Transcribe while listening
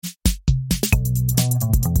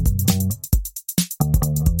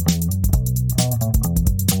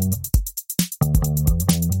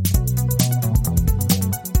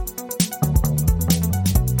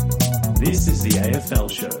AFL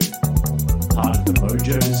show, part of the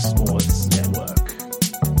Mojo Sports Network.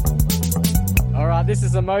 All right, this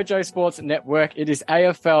is the Mojo Sports Network. It is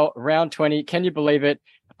AFL round 20. Can you believe it?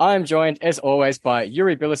 I am joined, as always, by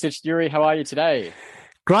Yuri Bilicic. Yuri, how are you today?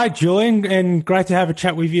 Great, Julian, and great to have a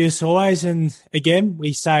chat with you as always. And again,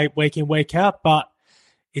 we say week in, week out, but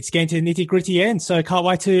it's getting to the nitty-gritty end, so can't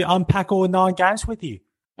wait to unpack all 9 games with you.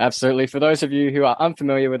 Absolutely. For those of you who are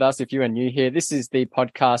unfamiliar with us, if you are new here, this is the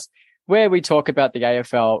podcast where we talk about the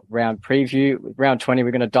AFL round preview. Round 20,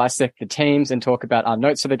 we're going to dissect the teams and talk about our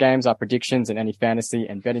notes for the games, our predictions, and any fantasy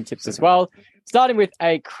and betting tips as well. Starting with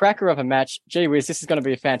a cracker of a match. Gee whiz, this is going to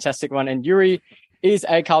be a fantastic one. And Yuri is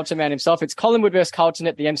a Carlton man himself. It's Collingwood versus Carlton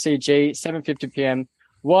at the MCG, 7:50 p.m.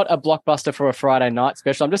 What a blockbuster for a Friday night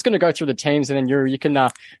special. I'm just going to go through the teams and then you can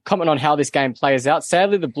comment on how this game plays out.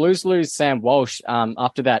 Sadly, the Blues lose Sam Walsh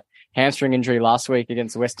after that hamstring injury last week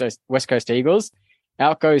against the West Coast Eagles.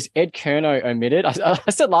 Out goes Ed Curnow omitted. I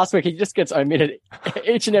said last week, he just gets omitted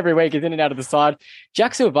each and every week. He's in and out of the side.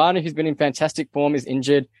 Jack Silvano, who's been in fantastic form, is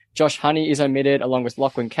injured. Josh Honey is omitted, along with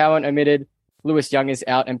Lachlan Cowan omitted. Lewis Young is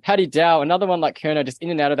out. And Paddy Dow, another one like Curnow, just in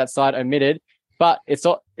and out of that side, omitted. But it's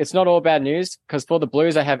not all bad news, because for the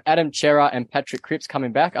Blues, they have Adam Chera and Patrick Cripps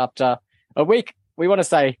coming back after a week, we want to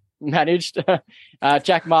say, managed.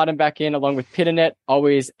 Jack Martin back in, along with Pitternet,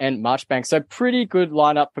 Always, and Marchbank. So pretty good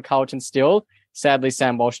lineup for Carlton still. Sadly,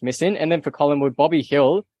 Sam Walsh missing. And then for Collingwood, Bobby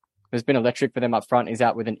Hill, who's been electric for them up front, is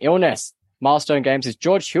out with an illness. Milestone games is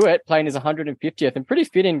George Hewitt playing his 150th, and pretty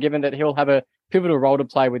fitting given that he'll have a pivotal role to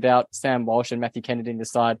play without Sam Walsh and Matthew Kennedy in the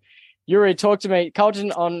side. Yuri, talk to me.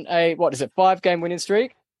 Carlton on a, 5-game winning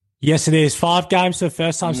streak? Yes, it is. 5 games for the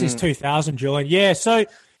first time since 2000, Julian. Yeah, so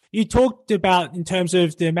you talked about in terms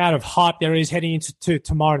of the amount of hype there is heading into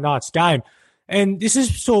tomorrow night's game. And this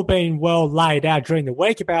has sort of been well laid out during the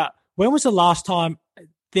week about when was the last time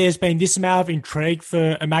there's been this amount of intrigue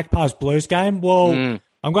for a Magpies Blues game? Well, I'm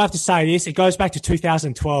going to have to say this. It goes back to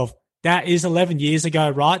 2012. That is 11 years ago,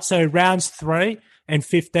 right? So rounds 3 and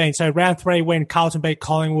 15. So round 3 when Carlton beat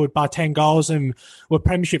Collingwood by 10 goals and were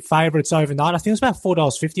premiership favourites overnight. I think it was about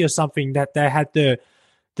 $4.50 or something that they had the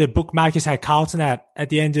bookmakers had Carlton at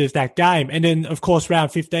the end of that game. And then, of course,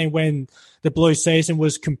 round 15 when the Blues season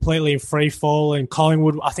was completely in free fall and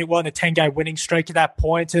Collingwood, I think, were on a 10-game winning streak at that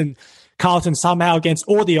point, and Carlton somehow against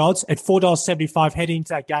all the odds at $4.75 heading into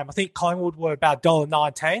that game. I think Collingwood were about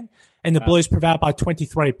 $1.19 and the Blues prevailed by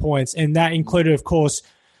 23 points. And that included, of course,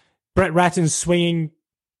 Brett Ratten swinging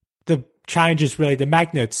the changes, really, the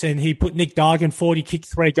magnets, and he put Nick Dargan 40, kicked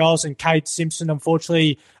 3 goals, and Cade Simpson,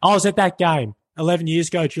 unfortunately, I was at that game 11 years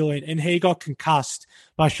ago, Julian, and he got concussed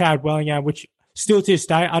by Sharad Wellingham, which still to this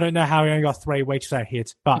day, I don't know how he only got 3 weeks for that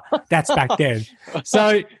hit, but that's back then.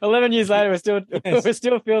 So 11 years later, we're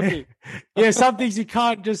still filthy. Yeah, some things you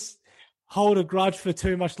can't just hold a grudge for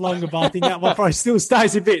too much longer, but I think that one probably still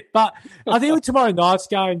stays a bit. But I think with tomorrow night's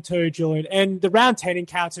game too, Julian, and the round 10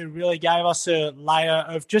 encounter really gave us a layer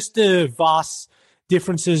of just the vast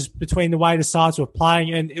differences between the way the sides were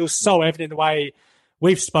playing, and it was so evident the way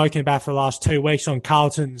we've spoken about for the last 2 weeks on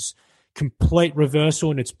Carlton's complete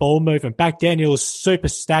reversal in its ball movement. Back then, it was super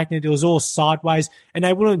stagnant. It was all sideways, and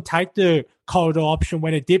they wouldn't take the corridor option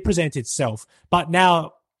when it did present itself. But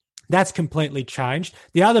now that's completely changed.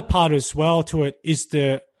 The other part as well to it is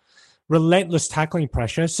the relentless tackling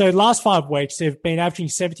pressure. So last 5 weeks, they've been averaging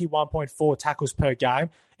 71.4 tackles per game.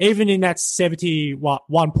 Even in that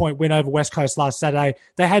 71-point win over West Coast last Saturday,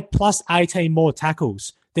 they had plus 18 more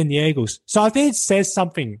tackles than the Eagles. So I think it says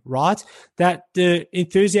something, right? That the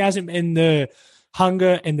enthusiasm and the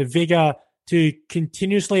hunger and the vigor to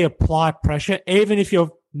continuously apply pressure, even if you're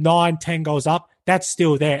 9-10 goals up, that's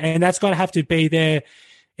still there. And that's going to have to be there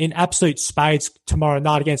in absolute spades tomorrow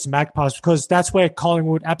night against the Magpies, because that's where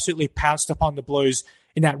Collingwood absolutely pounced upon the Blues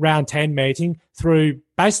in that round 10 meeting through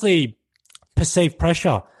basically perceived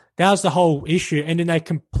pressure. That was the whole issue. And then they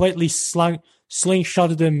completely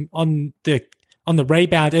slingshotted them on the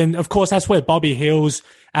rebound. And of course, that's where Bobby Hill's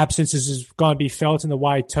absence is going to be felt in the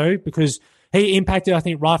way too, because he impacted, I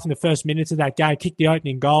think, right from the first minutes of that game, kicked the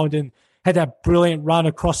opening goal, and then had that brilliant run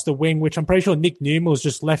across the wing, which I'm pretty sure Nick Newman was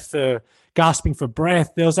just left for gasping for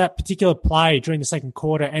breath. There was that particular play during the second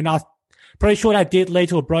quarter, and I'm pretty sure that did lead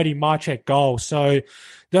to a Brody Marchek goal. So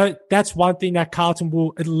that's one thing that Carlton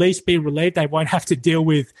will at least be relieved they won't have to deal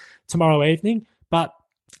with tomorrow evening. But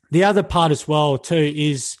the other part as well too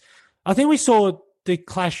is I think we saw the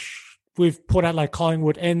clash with Port Adelaide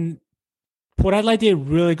Collingwood, and Port Adelaide did a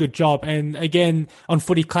really good job. And again, on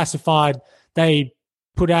Footy Classified, they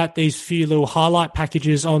put out these few little highlight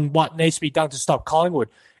packages on what needs to be done to stop Collingwood.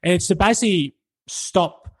 And it's to basically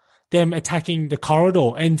stop them attacking the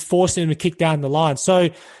corridor and forcing them to kick down the line. So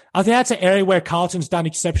I think that's an area where Carlton's done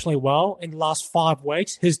exceptionally well in the last 5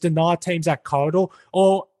 weeks, has denied teams that corridor,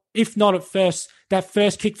 or if not at first, that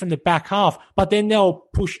first kick from the back half, but then they'll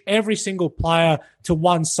push every single player to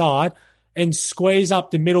one side and squeeze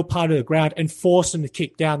up the middle part of the ground and force them to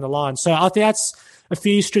kick down the line. So I think that's a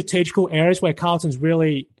few strategical areas where Carlton's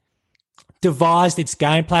really devised its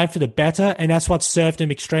game plan for the better, and that's what served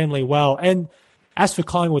them extremely well. And as for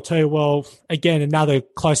Collingwood too, well, again, another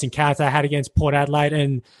close encounter they had against Port Adelaide,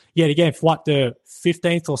 and yet again, for the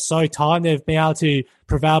 15th or so time, they've been able to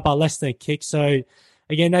prevail by less than a kick. So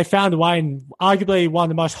again, they found a way in arguably one of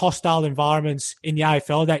the most hostile environments in the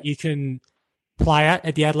AFL that you can play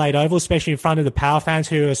at the Adelaide Oval, especially in front of the Power fans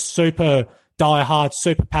who are super diehard,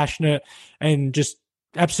 super passionate, and just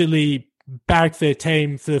absolutely barrack for their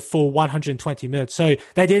team for the full 120 minutes. So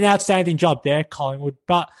they did an outstanding job there, Collingwood.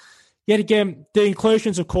 But yet again, the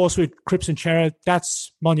inclusions, of course, with Cripps and Chera,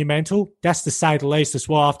 that's monumental. That's to say the least as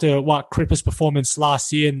well, after what Cripps' performance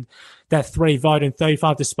last year and that 3 vote and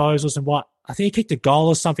 35 disposals and what, I think he kicked a goal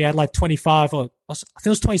or something, had like 25 or I think it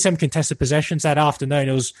was 27 contested possessions that afternoon.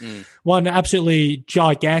 It was one absolutely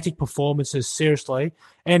gigantic performances, seriously.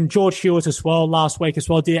 And George Hewitt as well last week as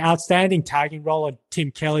well did an outstanding tagging role on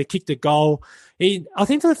Tim Kelly, kicked a goal. I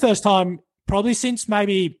think for the first time, probably since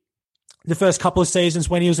maybe the first couple of seasons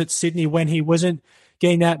when he was at Sydney, when he wasn't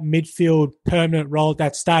getting that midfield permanent role at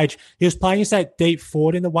that stage, he was playing as that deep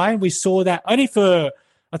forward in the way. And we saw that only for,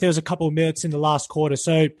 I think it was a couple of minutes in the last quarter.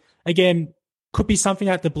 So again, could be something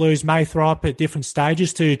that the Blues may throw up at different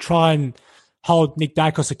stages to try and hold Nick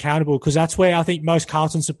Dacos accountable, because that's where I think most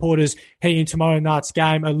Carlton supporters heading into tomorrow night's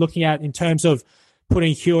game are looking at in terms of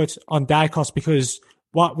putting Hewitt on Dacos, because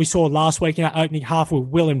what we saw last week in that opening half with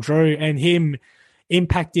Willem Drew and him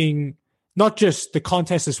impacting not just the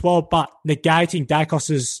contest as well, but negating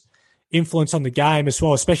Dacos's influence on the game as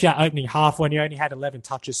well, especially that opening half when he only had 11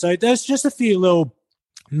 touches. So there's just a few little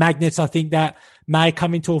magnets, I think, that may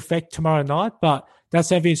come into effect tomorrow night, but that's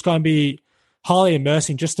something that's going to be highly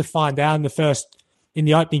immersing just to find out in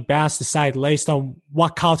the opening bounce, to say the least, on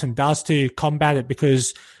what Carlton does to combat it.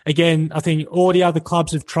 Because again, I think all the other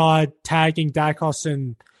clubs have tried tagging Dacos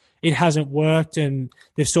and it hasn't worked, and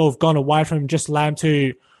they've sort of gone away from him, just allow him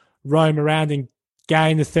to roam around and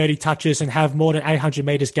gain the 30 touches and have more than 800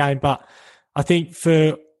 metres game. But I think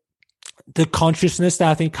for the consciousness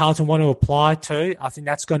that I think Carlton want to apply to, I think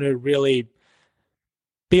that's going to really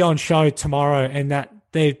be on show tomorrow, and that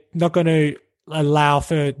they're not going to allow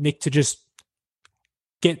for Nick to just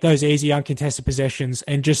get those easy uncontested possessions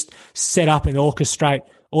and just set up and orchestrate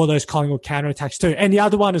all those Collingwood counterattacks too. And the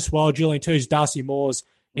other one as well, Julian, too, is Darcy Moore's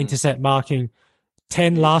intercept marking.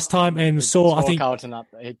 10 last time, and he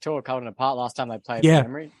tore Carlton apart last time they played. Yeah,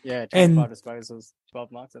 memory. Yeah, 25 disposals,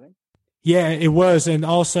 12 marks, I think. Yeah, it was. And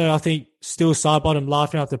also, I think still Sidebottom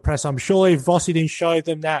laughing after the press. I'm sure if Vossi didn't show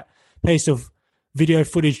them that piece of video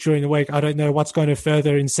footage during the week, I don't know what's going to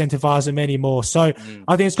further incentivize them anymore. So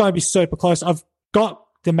I think it's going to be super close. I've got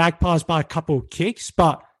the Magpies by a couple of kicks,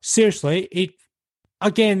 but seriously, it,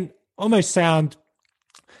 again, almost sound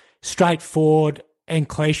straightforward and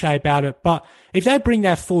cliche about it. But if they bring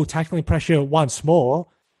that full tackling pressure once more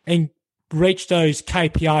and reach those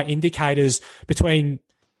KPI indicators between,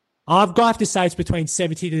 I've got to have to say it's between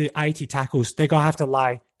 70 to 80 tackles they're going to have to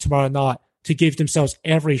lay tomorrow night to give themselves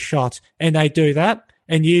every shot. And they do that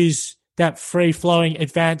and use that free-flowing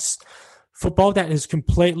advanced football that has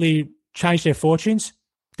completely changed their fortunes,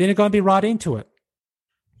 then they're going to be right into it.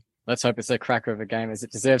 Let's hope it's a cracker of a game as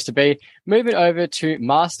it deserves to be. Moving over to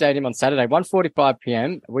Mars Stadium on Saturday, 1:45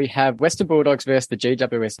 p.m, we have Western Bulldogs versus the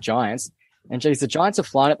GWS Giants. And geez, the Giants are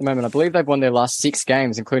flying at the moment. I believe they've won their last 6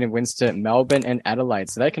 games, including wins to Melbourne and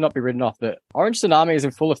Adelaide. So they cannot be written off. The Orange Tsunami is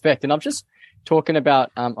in full effect. And I'm just talking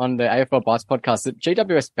about on the AFL Bites podcast that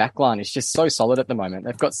GWS backline is just so solid at the moment.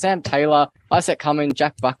 They've got Sam Taylor, Isaac Cummins,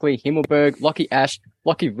 Jack Buckley, Himmelberg, Lockie Ash,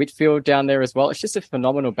 Lockie Whitfield down there as well. It's just a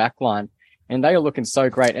phenomenal backline. And they are looking so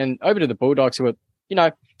great. And over to the Bulldogs, who are,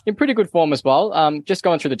 in pretty good form as well. Just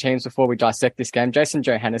going through the teams before we dissect this game. Jason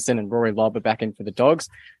Johannesson and Rory Lobb are back in for the Dogs.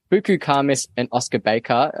 Buku Karmis and Oscar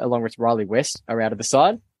Baker, along with Riley West, are out of the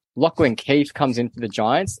side. Lachlan Keefe comes in for the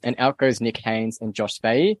Giants, and out goes Nick Haynes and Josh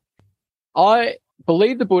Fahey. I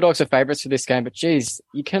believe the Bulldogs are favourites for this game, but geez,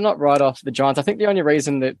 you cannot write off the Giants. I think the only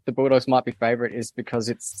reason that the Bulldogs might be favourite is because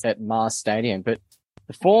it's at Mars Stadium. But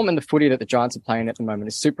the form and the footy that the Giants are playing at the moment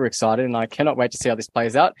is super exciting, and I cannot wait to see how this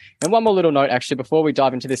plays out. And one more little note, actually, before we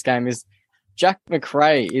dive into this game is Jack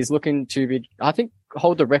McRae is looking to be, I think,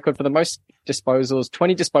 hold the record for the most disposals,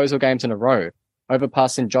 20 disposal games in a row,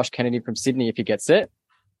 overpassing Josh Kennedy from Sydney if he gets it.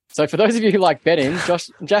 So for those of you who like betting,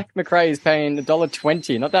 Jack McRae is paying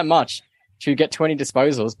 $1.20, not that much, to get 20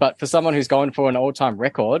 disposals. But for someone who's going for an all-time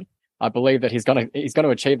record, I believe that he's going to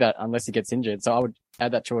achieve that unless he gets injured. So I would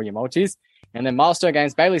add that to all your multis. And then milestone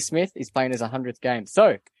games, Bailey Smith is playing his 100th game.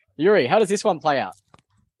 So, Yuri, how does this one play out?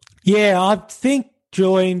 Yeah, I think,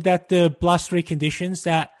 Julian, that the blustery conditions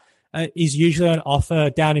that is usually on offer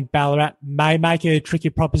down in Ballarat may make a tricky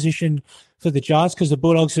proposition for the Giants, because the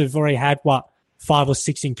Bulldogs have already had, 5 or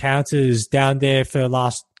 6 encounters down there for the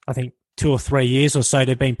last, I think, 2 or 3 years or so.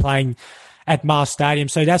 They've been playing at Mars Stadium.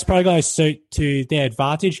 So that's probably going to suit to their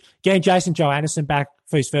advantage. Getting Jason Johannesson back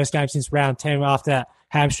for his first game since round 10 after that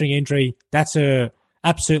hamstring injury, that's a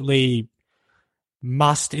absolutely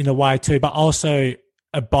must in a way too, but also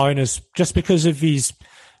a bonus just because of his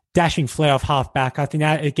dashing flair of half back. I think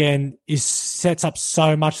that, again, sets up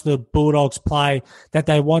so much the Bulldogs play that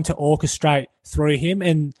they want to orchestrate through him.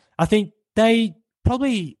 And I think they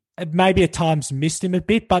probably maybe at times missed him a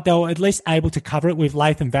bit, but they were at least able to cover it with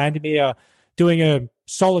Latham Vandermeer doing a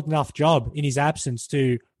solid enough job in his absence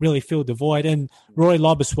to really fill the void. And Roy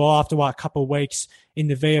Lobb as well after a couple of weeks in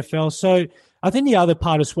the VFL. So I think the other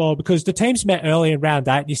part as well, because the teams met early in round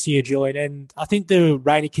 8 this year, Julian, and I think the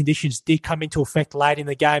rainy conditions did come into effect late in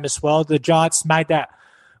the game as well. The Giants made that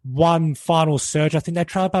one final surge. I think they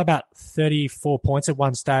trailed by about 34 points at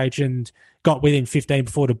one stage and got within 15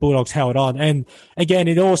 before the Bulldogs held on. And again,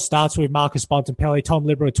 it all starts with Marcus Bontempelli, Tom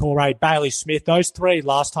Liberatore, Bailey Smith. Those three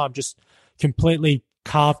last time just completely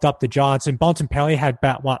carved up the Giants. And Bontempelli had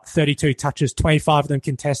about, 32 touches, 25 of them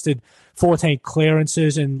contested, 14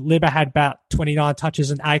 clearances. And Libba had about 29 touches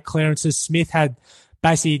and 8 clearances. Smith had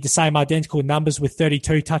basically the same identical numbers with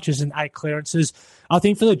 32 touches and 8 clearances. I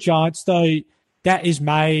think for the Giants, though, that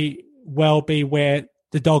may well be where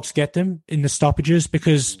the Dogs get them in the stoppages,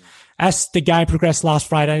 because as the game progressed last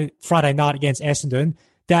Friday night against Essendon,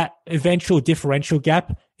 that eventual differential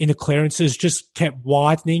gap in the clearances just kept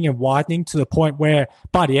widening and widening to the point where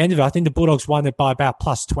by the end of it, I think the Bulldogs won it by about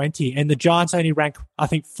plus 20, and the Giants only rank, I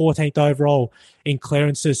think, 14th overall in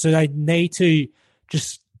clearances. So they need to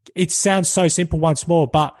just, it sounds so simple once more,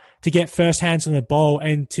 but to get first hands on the ball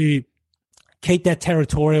and to keep that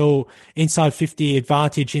territorial inside 50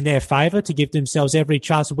 advantage in their favour to give themselves every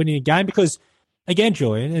chance of winning a game. Because, again,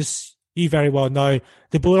 Julian, as you very well know,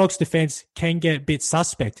 the Bulldogs' defence can get a bit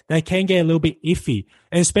suspect. They can get a little bit iffy,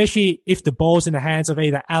 and especially if the ball's in the hands of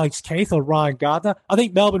either Alex Keith or Ryan Gardner. I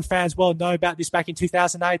think Melbourne fans well know about this back in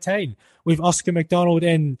 2018 with Oscar McDonald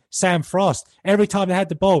and Sam Frost. Every time they had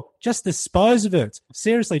the ball, just dispose of it.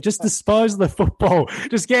 Seriously, just dispose of the football.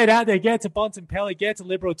 Just get it out there, get it to Bontempelli, get it to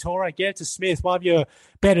Liberatore, get it to Smith, one of your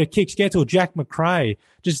better kicks, get it to Jack McRae.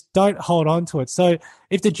 Just don't hold on to it. So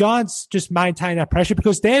if the Giants just maintain that pressure,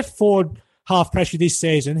 because their forward half pressure this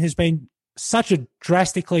season has been such a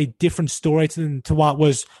drastically different story to what it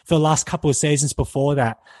was for the last couple of seasons before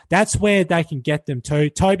that. That's where they can get them to.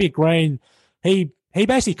 Toby Green, he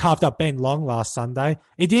basically carved up Ben Long last Sunday.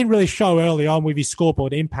 It didn't really show early on with his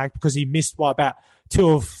scoreboard impact because he missed, about 2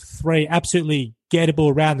 or 3 absolutely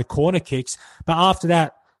gettable around the corner kicks. But after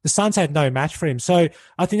that, the Suns had no match for him. So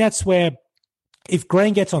I think that's where, if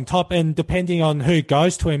Green gets on top, and depending on who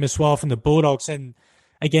goes to him as well from the Bulldogs, and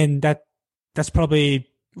again, that's probably,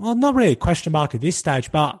 well, not really a question mark at this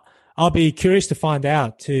stage, but I'll be curious to find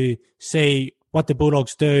out to see what the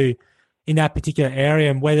Bulldogs do in that particular area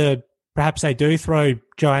and whether perhaps they do throw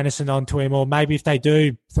Johannesson onto him, or maybe if they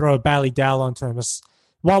do throw a Bailey Dowell onto him.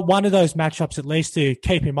 Well, one of those matchups at least to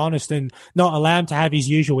keep him honest and not allow him to have his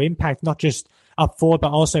usual impact, not just up forward,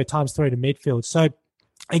 but also times through to midfield. So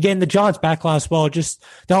again, the Giants backline as well, just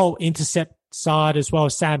the whole intercept side as well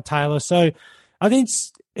as Sam Taylor. So I think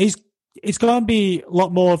it's going to be a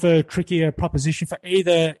lot more of a trickier proposition for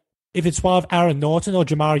either, if it's one of Aaron Norton or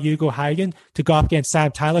Jamara Ugle-Hagan, to go up against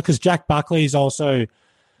Sam Taylor, because Jack Buckley is also,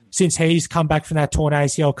 since he's come back from that torn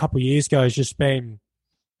ACL a couple of years ago, has just been,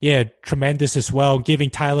 tremendous as well, giving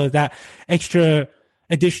Taylor that extra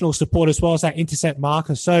additional support as well as that intercept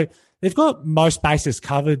marker. So they've got most bases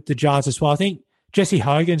covered, the Giants as well. I think Jesse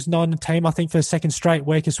Hogan's not on the team, I think, for the second straight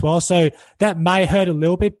week as well. So that may hurt a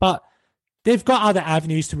little bit, but they've got other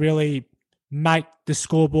avenues to really make the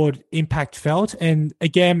scoreboard impact felt. And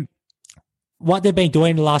again, what they've been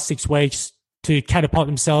doing the last 6 weeks to catapult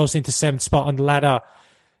themselves into 7th spot on the ladder,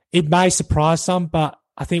 it may surprise some, but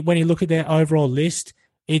I think when you look at their overall list,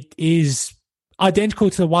 it is identical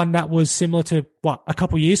to the one that was similar to, a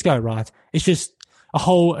couple of years ago, right? It's just a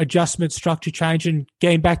whole adjustment, structure change, and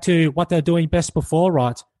getting back to what they're doing best before,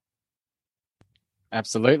 right?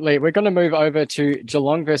 Absolutely. We're going to move over to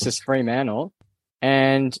Geelong versus Fremantle.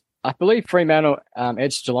 And I believe Fremantle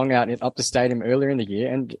edged Geelong out at Optus Stadium earlier in the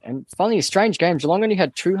year, and finally a strange game. Geelong only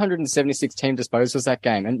had 276 team disposals that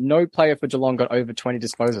game, and no player for Geelong got over 20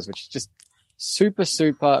 disposals, which is just super,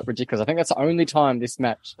 super ridiculous. I think that's the only time this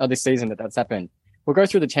season that's happened. We'll go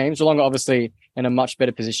through the teams. Geelong are obviously in a much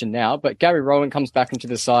better position now, but Gary Rowan comes back into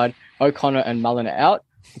the side. O'Connor and Mullen are out.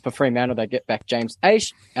 For Fremantle, they get back James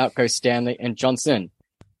Aish. Out goes Stanley and Johnson.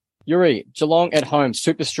 Yuri, Geelong at home,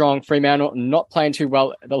 super strong. Fremantle not playing too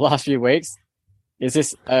well the last few weeks. Is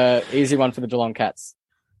this an easy one for the Geelong Cats?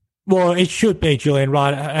 Well, it should be, Julian,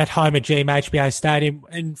 right, at home at GMHBA Stadium.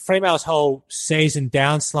 And Fremantle's whole season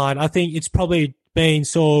downslide, I think it's probably been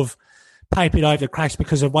sort of papered over the cracks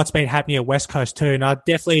because of what's been happening at West Coast too. And I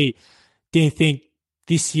definitely didn't think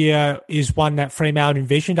this year is one that Fremantle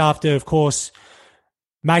envisioned after, of course,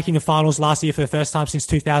 making the finals last year for the first time since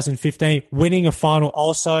 2015, winning a final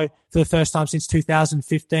also for the first time since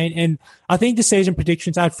 2015. And I think the season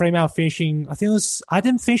predictions had Fremantle finishing, I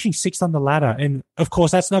didn't finishing sixth on the ladder. And of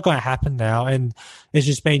course, that's not going to happen now. And there's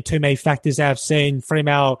just been too many factors that I've seen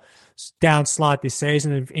Fremantle downslide this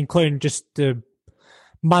season, including just the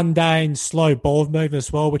mundane, slow ball movement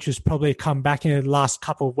as well, which has probably come back in the last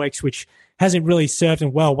couple of weeks, which hasn't really served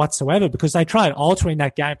them well whatsoever because they tried altering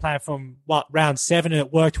that game plan from round 7 and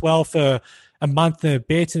it worked well for a month and a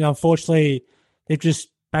bit. And unfortunately, they've just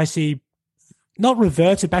basically not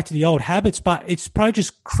reverted back to the old habits, but it's probably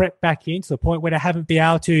just crept back into the point where they haven't been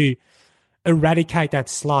able to eradicate that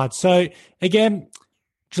slide. So again,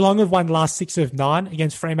 Geelong have won the last 6 of 9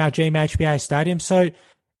 against Fremantle GMHBA Stadium. So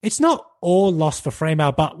it's not all lost for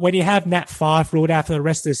Fremantle, but when you have Nat Fyfe ruled out for the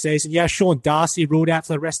rest of the season, Sean Darcy ruled out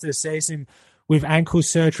for the rest of the season with ankle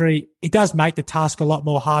surgery, it does make the task a lot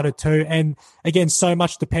more harder too. And again, so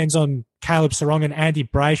much depends on Caleb Sarong and Andy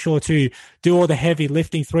Brayshaw to do all the heavy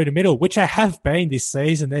lifting through the middle, which they have been this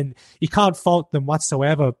season, and you can't fault them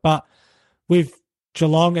whatsoever. But with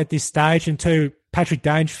Geelong at this stage and to Patrick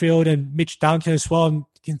Dangerfield and Mitch Duncan as well, and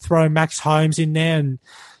you can throw Max Holmes in there and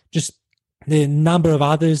just the number of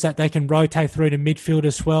others that they can rotate through to midfield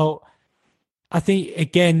as well. I think,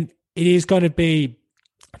 again, it is going to be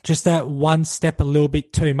just that one step a little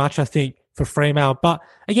bit too much, I think, for Fremantle. But,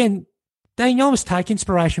 again, they can almost take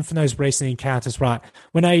inspiration from those recent encounters, right?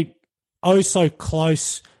 When they so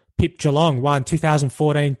close pipped Geelong, won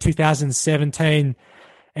 2014, 2017,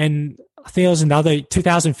 and I think it was another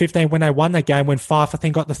 2015 when they won that game when Fyfe, I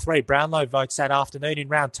think, got the 3 Brownlow votes that afternoon in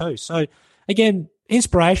round 2. So, again,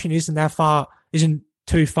 inspiration isn't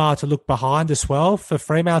too far to look behind as well for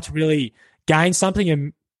Fremantle to really gain something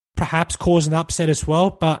and perhaps cause an upset as well.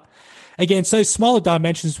 But again, so smaller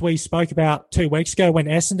dimensions we spoke about 2 weeks ago when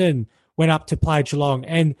Essendon went up to play Geelong,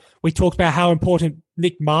 and we talked about how important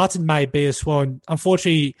Nick Martin may be as well. And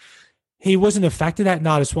unfortunately, he wasn't a factor that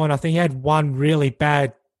night as well. And I think he had one really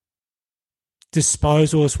bad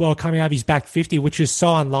disposal as well coming out of his back 50, which is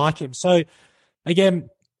so unlike him. So again,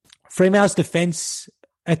 Fremantle's defence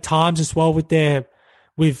at times as well with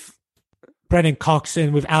Brendan Cox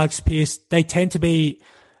and with Alex Pearce, they tend to be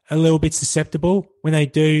a little bit susceptible when they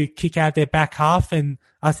do kick out their back half. And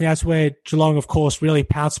I think that's where Geelong, of course, really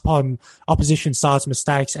pounced upon opposition sides'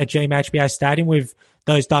 mistakes at GMHBA Stadium with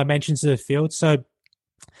those dimensions of the field. So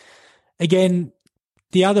again,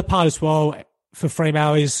 the other part as well for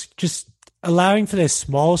Fremantle is just allowing for their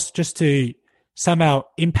smalls just to somehow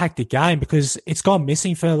impact the game because it's gone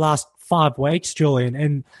missing for the last 5 weeks, Julian.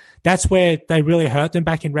 And that's where they really hurt them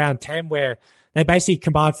back in round 10, where they basically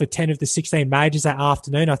combined for 10 of the 16 majors that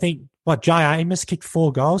afternoon. I think, Jay Amos kicked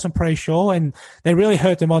 4 goals, I'm pretty sure. And they really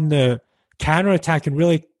hurt them on the counter-attack and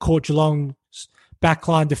really caught Geelong's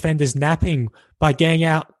backline defenders napping by getting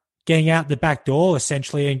out the back door,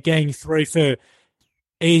 essentially, and getting through for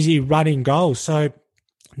easy running goals. So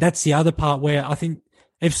that's the other part where I think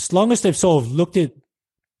as long as they've sort of looked at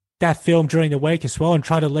that film during the week as well and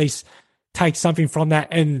tried to at least take something from that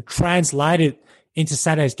and translate it into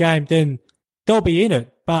Saturday's game, then they'll be in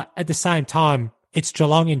it. But at the same time, it's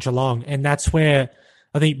Geelong in Geelong. And that's where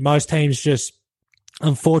I think most teams just,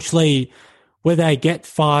 unfortunately, where they get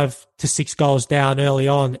 5 to 6 goals down early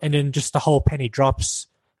on and then just the whole penny drops,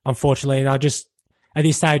 unfortunately. And I just, at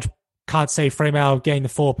this stage, can't see Fremantle getting the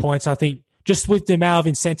 4 points. I think just with the amount of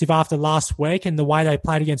incentive after last week and the way they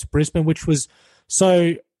played against Brisbane, which was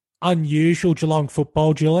so unusual Geelong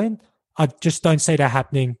football, Julian, I just don't see that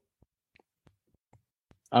happening.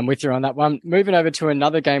 I'm with you on that one. Moving over to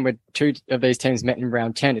another game where 2 of these teams met in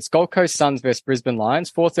round 10. It's Gold Coast Suns versus Brisbane Lions,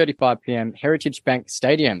 4:35 p.m. Heritage Bank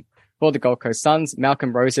Stadium. For the Gold Coast Suns,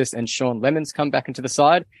 Malcolm Roses and Sean Lemons come back into the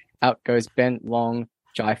side. Out goes Ben Long,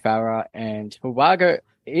 Jai Farah, and Huwago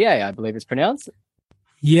Ie, I believe it's pronounced.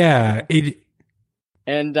 Yeah.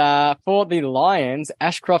 And for the Lions,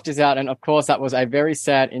 Ashcroft is out. And of course, that was a very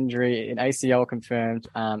sad injury, an ACL confirmed.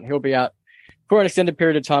 He'll be out for an extended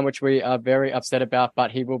period of time, which we are very upset about,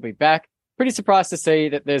 but he will be back. Pretty surprised to see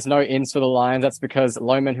that there's no ins for the Lions. That's because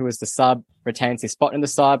Lohman, who is the sub, retains his spot in the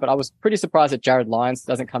side. But I was pretty surprised that Jared Lyons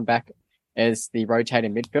doesn't come back as the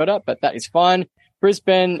rotating midfielder, but that is fine.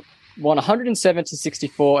 Brisbane won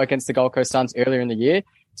 107-64 against the Gold Coast Suns earlier in the year.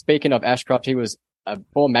 Speaking of Ashcroft, he was a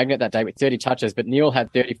ball magnet that day with 30 touches, but Neil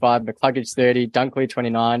had 35, McCluggage 30, Dunkley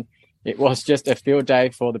 29. It was just a field day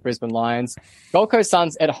for the Brisbane Lions. Gold Coast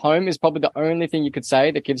Suns at home is probably the only thing you could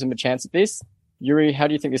say that gives them a chance at this. Yuri, how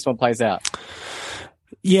do you think this one plays out?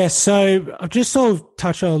 Yeah, so I've just sort of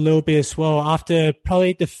touched on a little bit as well after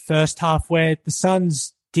probably the first half where the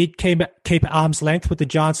Suns did keep at arm's length with the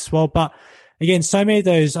Giants as well. But again, so many of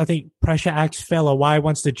those, I think, pressure acts fell away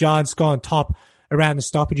once the Giants got on top around the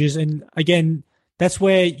stoppages. And again, that's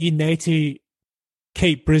where you need to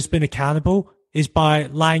keep Brisbane accountable is by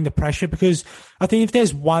laying the pressure, because I think if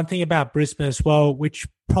there's one thing about Brisbane as well, which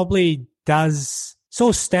probably does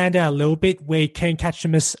sort of stand out a little bit where you can catch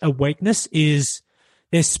them as a weakness, is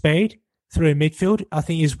their speed through midfield, I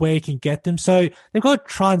think is where you can get them. So they've got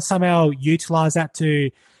to try and somehow utilise that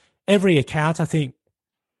to every account, I think,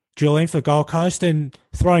 Julian, for Gold Coast, and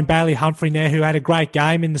throwing Bailey Humphrey in there, who had a great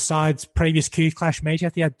game in the side's previous Q Clash meeting. I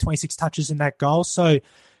think he had 26 touches in that goal. So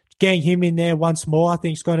getting him in there once more, I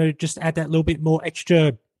think is going to just add that little bit more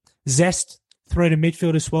extra zest through the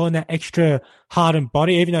midfield as well, and that extra hardened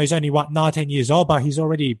body, even though he's only, 19 years old, but he's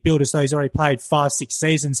already built as though he's already played 5-6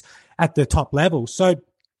 seasons at the top level. So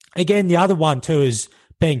again, the other one too is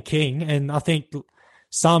Ben King, and I think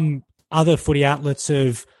some other footy outlets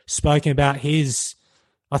have spoken about his,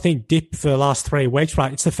 I think, dip for the last 3 weeks,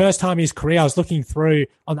 right? It's the first time in his career, I was looking through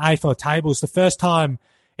on AFL tables, the first time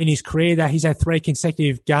in his career that he's had 3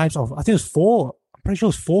 consecutive games, or I think it was 4, I'm pretty sure it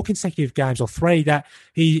was 4 consecutive games or 3 that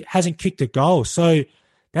he hasn't kicked a goal. So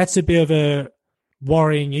that's a bit of a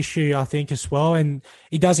worrying issue, I think, as well. And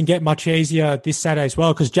it doesn't get much easier this Saturday as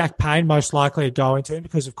well, because Jack Payne most likely are going to him,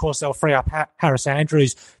 because of course they'll free up Harris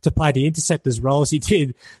Andrews to play the interceptors role, as he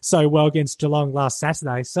did so well against Geelong last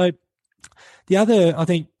Saturday. So the other, I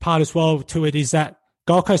think, part as well to it is that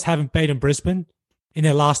Gold Coast haven't beaten Brisbane in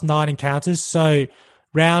their last 9 encounters. So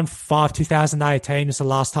round 5, 2018 is the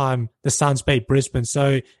last time the Suns beat Brisbane.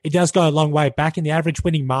 So it does go a long way back, and the average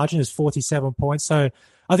winning margin is 47 points. So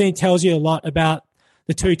I think it tells you a lot about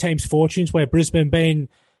the two teams' fortunes, where Brisbane been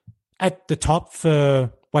at the top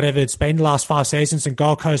for whatever it's been the last 5 seasons, and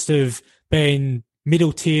Gold Coast have been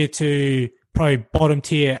middle tier to probably bottom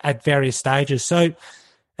tier at various stages. So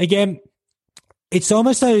again, it's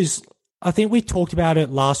almost those, I think we talked about it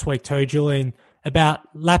last week too, Julian, about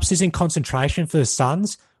lapses in concentration for the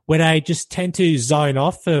Suns, where they just tend to zone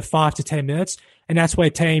off for 5 to 10 minutes, and that's where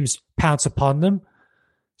teams pounce upon them.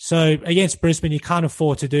 So against Brisbane, you can't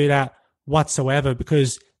afford to do that whatsoever,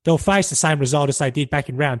 because they'll face the same result as they did back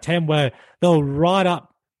in round 10, where they'll ride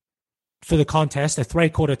up for the contest a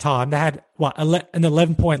 3/4 time. They had an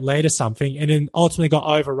 11-point lead or something, and then ultimately got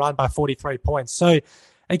overrun by 43 points. So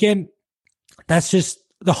again, that's just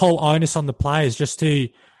the whole onus on the players, just to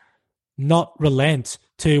not relent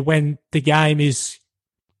to when the game is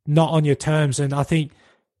not on your terms. And I think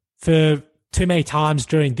for too many times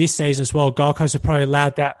during this season as well, Gold Coast have probably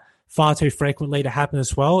allowed that far too frequently to happen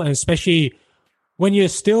as well. And especially when you're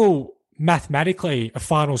still mathematically a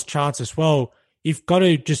finals chance as well, you've got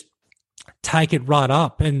to just take it right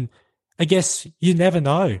up. And I guess you never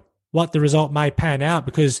know what the result may pan out,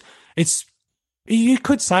 because you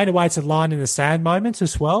could say in a way it's a line in the sand moment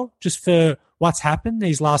as well, just for what's happened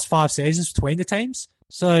these last 5 seasons between the teams.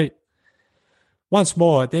 So once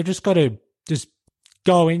more, they've just got to just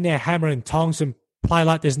go in there, hammer and tongs, and play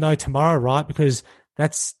like there's no tomorrow, right? Because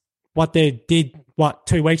that's what they did,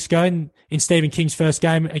 2 weeks ago in Stephen King's first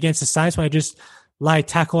game against the Saints, when they just lay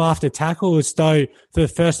tackle after tackle, as though for the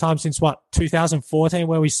first time since 2014,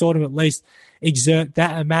 where we saw them at least exert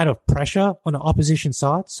that amount of pressure on the opposition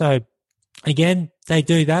side. So again, they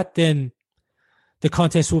do that, then the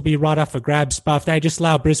contest will be right up for grabs. But if they just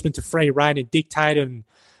allow Brisbane to free rein and dictate, and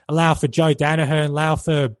allow for Joe Danaher, and allow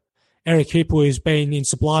for Eric Hooper, who's been in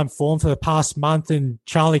sublime form for the past month, and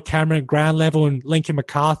Charlie Cameron at ground level, and Lincoln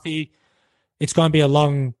McCarthy, it's going to be a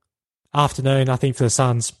long afternoon, I think, for the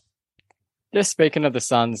Suns. Just speaking of the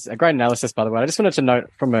Suns, a great analysis, by the way. I just wanted to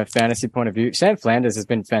note from a fantasy point of view, Sam Flanders has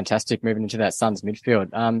been fantastic moving into that Suns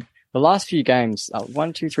midfield. The last few games, 5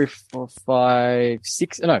 games,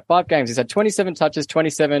 he's had 27 touches,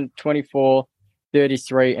 27, 24,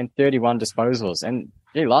 33, and 31 disposals. And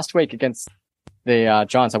last week against the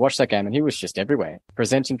Giants, I watched that game, and he was just everywhere,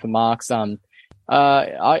 presenting for marks.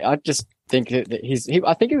 I just think that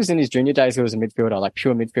I think he was in his junior days. He was a midfielder, like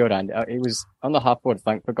pure midfielder, and he was on the half-forward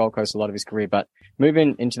flank for Gold Coast a lot of his career. But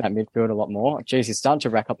moving into that midfield a lot more, geez, he's starting to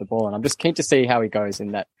rack up the ball, and I'm just keen to see how he goes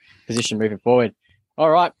in that position moving forward. All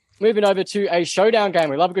right, moving over to a showdown game.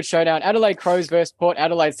 We love a good showdown. Adelaide Crows versus Port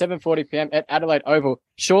Adelaide, 7:40 p.m. at Adelaide Oval.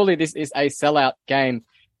 Surely this is a sellout game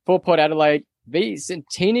for Port Adelaide.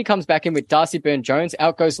 Vicentini comes back in with Darcy Byrne-Jones.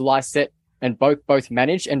 Out goes Lysette and both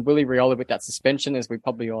managed, and Willie Riola with that suspension, as we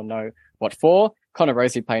probably all know what for. Connor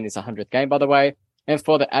Rosie playing his 100th game, by the way. And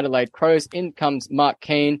for the Adelaide Crows, in comes Mark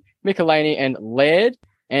Keane, Michelini and Laird.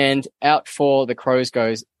 And out for the Crows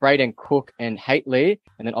goes Braden Cook and Haitley.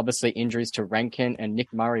 And then obviously injuries to Rankin and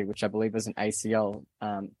Nick Murray, which I believe was an ACL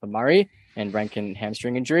for Murray, and Rankin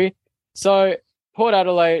hamstring injury. So Port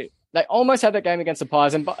Adelaide, they almost had that game against the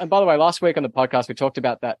Pies. And by the way, last week on the podcast, we talked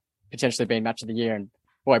about that potentially being match of the year. And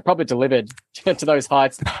boy, probably delivered to those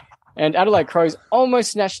heights. And Adelaide Crows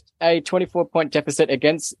almost snatched a 24-point deficit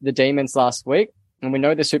against the Demons last week. And we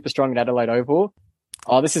know they're super strong at Adelaide Oval.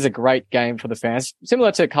 Oh, this is a great game for the fans.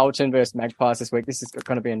 Similar to Carlton versus Magpies this week, this is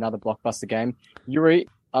going to be another blockbuster game. Yuri,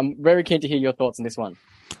 I'm very keen to hear your thoughts on this one.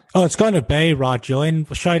 Oh, it's going to be, right, Julian.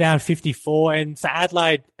 Showdown 54. And for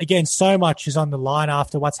Adelaide, again, so much is on the line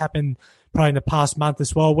after what's happened probably in the past month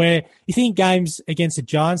as well, where you think games against the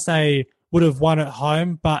Giants, they would have won at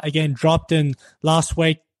home, but again, dropped. And last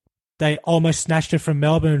week, they almost snatched it from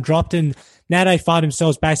Melbourne and dropped. And now they find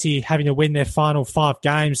themselves basically having to win their final 5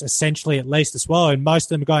 games, essentially at least as well. And most of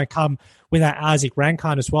them are going to come with that Isaac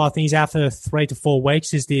Rankine as well. I think he's out for 3 to 4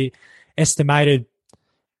 weeks is the estimated,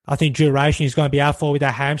 I think, duration he's going to be out for with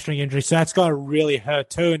that hamstring injury. So that's going to really hurt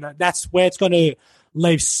too. And that's where it's going to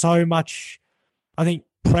leave so much, I think,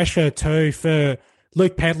 pressure too for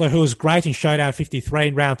Luke Pedler, who was great in Showdown 53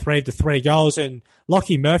 in round 3 of the 3 goals, and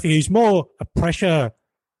Lockie Murphy, who's more a pressure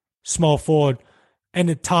small forward and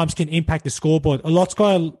at times can impact the scoreboard. A lot's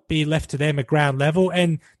going to be left to them at ground level,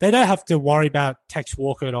 and they don't have to worry about Tex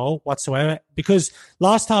Walker at all whatsoever, because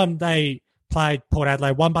last time they played Port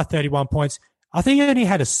Adelaide, won by 31 points. I think he only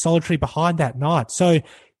had a solitary behind that night. So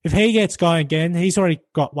if he gets going again, he's already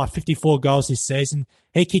got, 54 goals this season.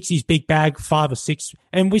 He kicks his big bag, 5 or 6.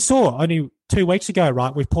 And we saw only 2 weeks ago,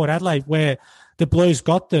 right, with Port Adelaide, where the Blues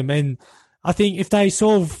got them. And I think if they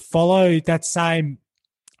sort of follow that same,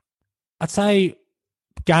 I'd say,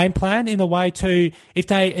 game plan in a way to, if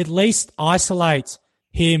they at least isolate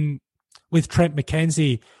him with Trent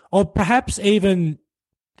McKenzie, or perhaps even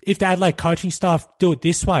if the Adelaide coaching staff do it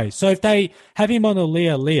this way. So if they have him on a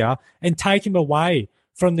Leah and take him away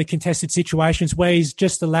from the contested situations where he's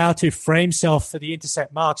just allowed to free himself for the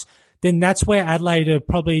intercept marks, then that's where Adelaide are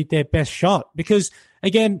probably their best shot. Because,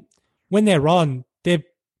 again, when they're on, their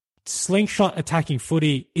slingshot attacking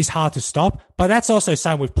footy is hard to stop. But that's also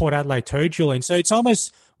same with Port Adelaide too, Julian. So it's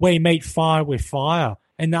almost where you meet fire with fire.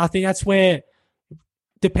 And I think that's where,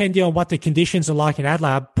 depending on what the conditions are like in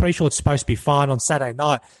Adelaide, I'm pretty sure it's supposed to be fine on Saturday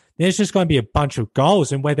night. There's just going to be a bunch of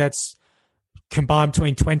goals. And whether that's combined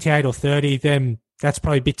between 28 or 30, then that's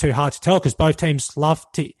probably a bit too hard to tell, because both teams love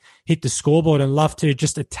to hit the scoreboard and love to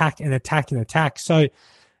just attack and attack and attack. So,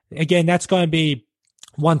 again, that's going to be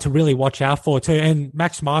one to really watch out for too. And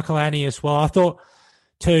Max Michaelani as well. I thought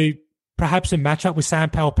to perhaps a matchup with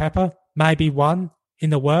Sam Powell-Pepper, maybe one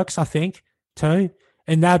in the works, I think, too.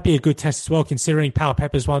 And that'd be a good test as well, considering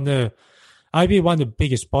Powell-Pepper's one of the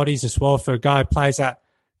biggest bodies as well for a guy who plays that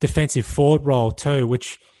defensive forward role too,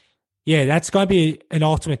 which, yeah, that's going to be an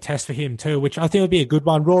ultimate test for him too, which I think would be a good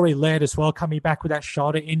one. Rory Laird as well, coming back with that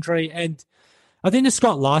shoulder injury. And I think the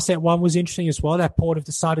Scott Lysette one was interesting as well, that Port have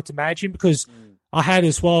decided to manage him, because I had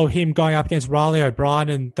as well him going up against Riley O'Brien,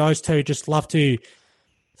 and those two just love to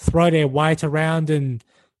throw their weight around and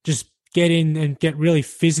just get in and get really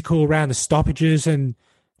physical around the stoppages, and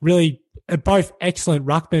really are both excellent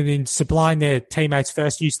ruckmen in supplying their teammates'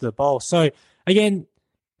 first use of the ball. So, again,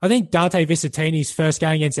 I think Dante Vicentini's first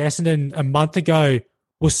game against Essendon a month ago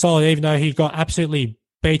was solid, even though he got absolutely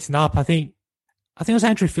beaten up. I think it was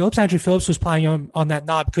Andrew Phillips. Andrew Phillips was playing on that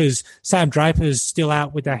night because Sam Draper's still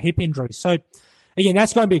out with that hip injury. So, again,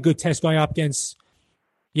 that's going to be a good test going up against,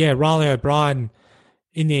 Riley O'Brien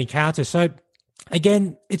in the encounter. So,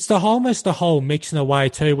 again, it's almost the whole mix in a way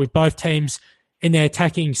too, with both teams in their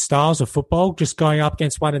attacking styles of football just going up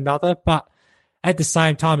against one another. But at the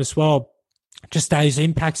same time as well, just those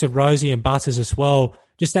impacts of Rosie and Butters as well,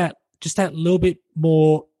 just that little bit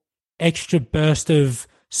more extra burst of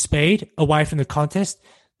speed away from the contest.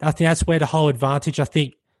 I think that's where the whole advantage, I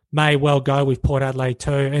think, may well go with Port Adelaide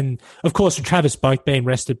too. And, of course, with Travis Boak being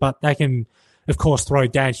rested, but they can, of course, throw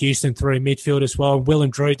Dan Houston through midfield as well. Will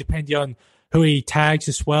and Drew, depending on who he tags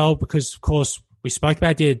as well, because, of course, we spoke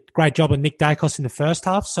about did a great job on Nick Dacos in the first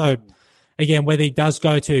half. So, again, whether he does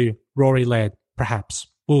go to Rory Laird, perhaps.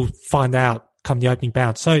 We'll find out come the opening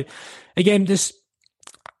bounce. So, again,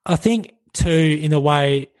 I think, too, in a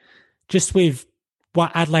way, just with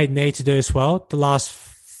what Adelaide need to do as well the last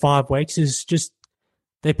 5 weeks is just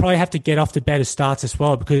they probably have to get off to better starts as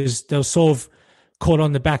well, because they were sort of caught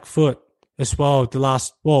on the back foot as well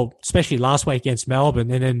especially last week against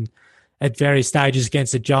Melbourne, and then at various stages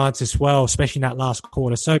against the Giants as well, especially in that last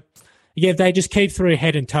quarter. So, again, if they just keep through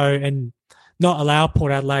head and toe and not allow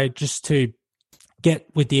Port Adelaide just to get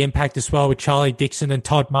with the impact as well with Charlie Dixon and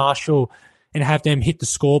Todd Marshall and have them hit the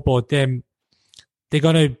scoreboard, then they're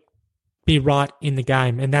going to be right in the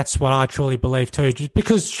game. And that's what I truly believe too. Just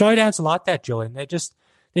because showdowns are like that, Julian.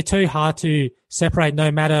 They're too hard to separate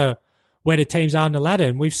no matter where the teams are on the ladder.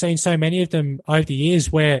 And we've seen so many of them over the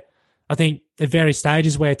years where I think at various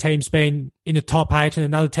stages where a team's been in the top 8 and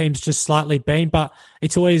another team's just slightly been, but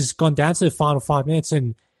it's always gone down to the final 5 minutes,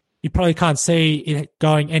 and you probably can't see it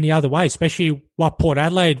going any other way, especially what Port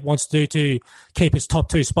Adelaide wants to do to keep its top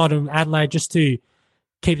 2 spot, and Adelaide just to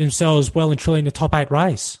keep themselves well and truly in the top 8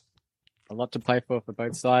 race. A lot to play for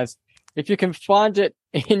both sides. If you can find it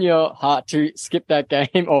in your heart to skip that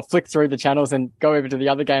game or flick through the channels and go over to the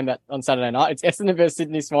other game that on Saturday night, it's Essendon versus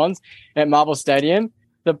Sydney Swans at Marvel Stadium.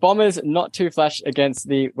 The Bombers not too flash against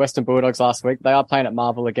the Western Bulldogs last week. They are playing at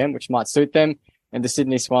Marvel again, which might suit them. And the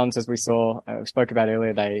Sydney Swans, as we spoke about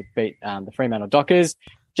earlier, they beat the Fremantle Dockers.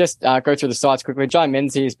 Just go through the sides quickly. Jai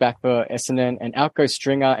Menzies is back for Essendon, and out go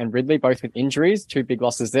Stringer and Ridley, both with injuries. 2 big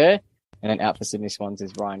losses there. And then out for Sydney Swans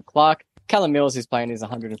is Ryan Clark. Callum Mills is playing his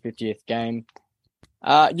 150th game.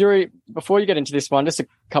 Yuri, before you get into this one, just a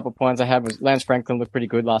couple of points I have was Lance Franklin looked pretty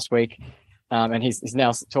good last week. And he's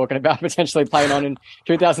now talking about potentially playing on in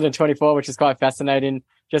 2024, which is quite fascinating.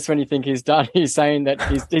 Just when you think he's done, he's saying that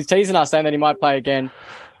he's teasing us, saying that he might play again.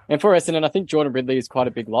 And for Essendon, I think Jordan Ridley is quite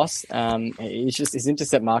a big loss. His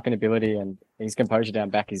intercept marking ability and his composure down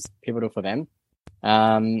back is pivotal for them.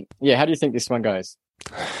 How do you think this one goes?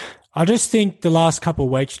 I just think the last couple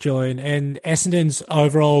of weeks, Julian, and Essendon's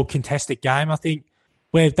overall contested game, I think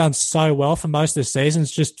we've done so well for most of the season.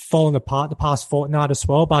 It's just fallen apart the past fortnight as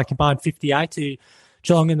well by combined 58 to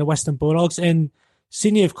Geelong and the Western Bulldogs. And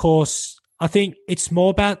Sydney, of course, I think it's more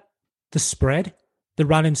about the spread, the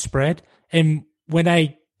run and spread. And when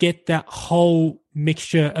they get that whole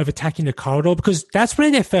mixture of attacking the corridor, because that's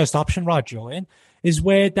really their first option, right, Julian, is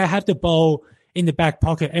where they have the ball in the back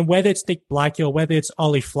pocket. And whether it's Nick Blakey or whether it's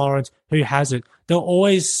Ollie Florence who has it, they'll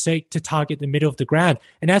always seek to target the middle of the ground.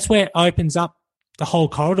 And that's where it opens up the whole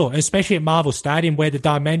corridor, especially at Marvel Stadium, where the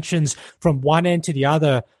dimensions from one end to the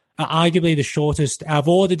other are arguably the shortest out of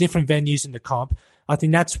all the different venues in the comp. I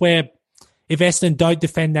think that's where, if Essendon don't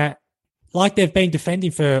defend that, like they've been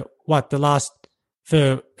defending for the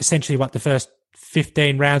first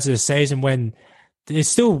 15 rounds of the season, when they're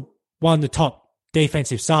still one of the top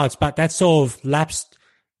defensive sides, but that sort of lapsed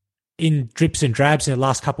in drips and drabs in the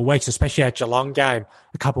last couple of weeks, especially at Geelong game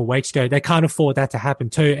a couple of weeks ago. They can't afford that to happen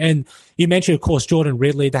too. And you mentioned, of course, Jordan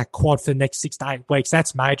Ridley, that quad for the next 6 to 8 weeks.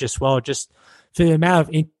 That's major as well, just for the amount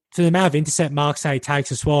of intercept marks that he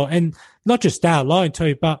takes as well. And not just that alone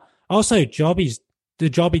too, but also the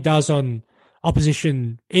job he does on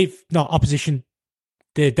opposition, if not opposition,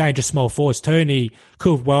 the dangerous small forwards too. And he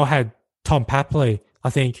could have well had Tom Papley, I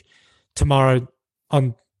think, tomorrow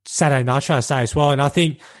on Saturday night, should I say, as well. And I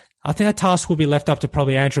think that task will be left up to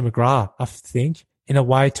probably Andrew McGrath, I think, in a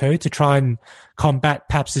way too, to try and combat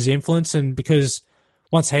Paps' influence. And because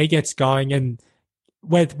once he gets going, and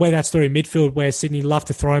where that's through midfield, where Sydney love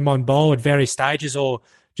to throw him on ball at various stages or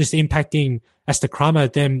just impacting as the crummer,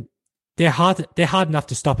 then they're hard enough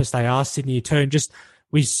to stop as they are, Sydney too. And just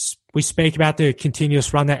we speak about the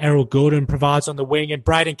continuous run that Errol Goulden provides on the wing, and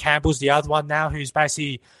Braden Campbell's the other one now who's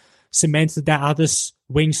basically cemented that other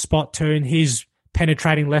wing spot too, and he's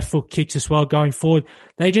penetrating left foot kicks as well going forward.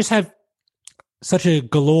 They just have such a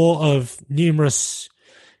galore of numerous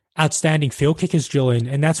outstanding field kickers, Julian,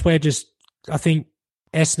 and that's where I think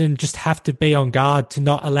Essendon just have to be on guard to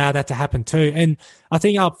not allow that to happen too. And I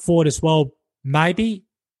think up forward as well, maybe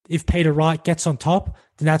if Peter Wright gets on top,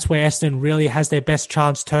 then that's where Essendon really has their best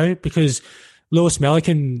chance too, because Lewis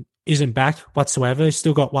Melican isn't back whatsoever. He's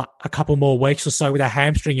still got a couple more weeks or so with a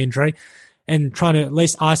hamstring injury, and trying to at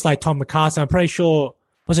least isolate Tom McCarthy. I'm pretty sure,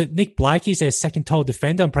 was it Nick Blakey's their second tall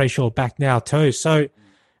defender? I'm pretty sure back now too. So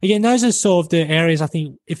again, those are sort of the areas I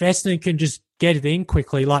think if Essendon can just get it in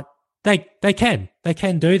quickly, like they can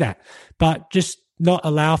do that, but just not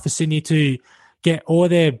allow for Sydney to get all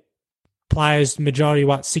their players, majority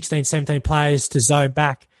 16, 17 players to zone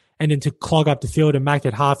back and then to clog up the field and make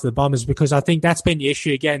it hard for the Bombers, because I think that's been the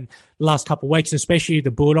issue again the last couple of weeks, especially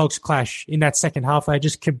the Bulldogs clash in that second half. They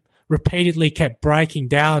just repeatedly kept breaking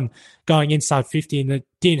down going inside 50, and it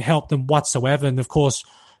didn't help them whatsoever. And of course,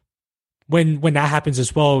 when that happens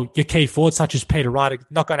as well, your key forwards such as Peter Wright are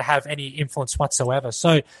not going to have any influence whatsoever.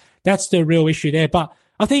 So that's the real issue there. But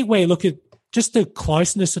I think we look at just the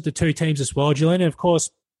closeness of the two teams as well, Julian. And of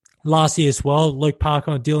course, last year as well, Luke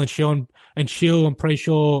Parker and Dylan Shield, and Shield, I'm pretty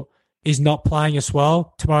sure, is not playing as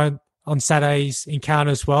well tomorrow on Saturday's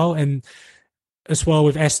encounter as well. And as well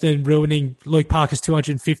with Eston ruining Luke Parker's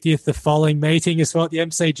 250th the following meeting as well at the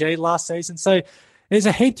MCG last season. So there's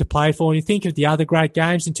a heap to play for. And you think of the other great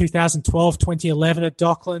games in 2012, 2011 at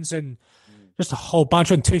Docklands, and just a whole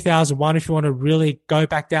bunch in 2001 if you want to really go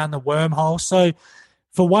back down the wormhole. So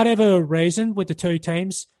for whatever reason with the two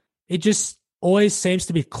teams, it just always seems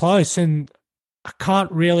to be close, and I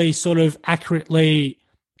can't really sort of accurately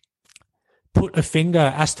put a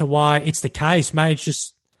finger as to why it's the case. Maybe it's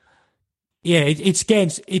just,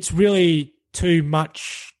 it's really too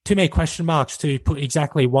many question marks to put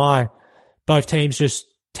exactly why both teams just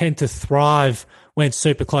tend to thrive when it's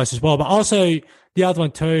super close as well. But also the other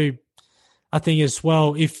one too, I think as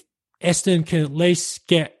well, if Eston can at least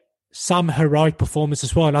get some heroic performance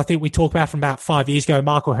as well. And I think we talked about from about 5 years ago,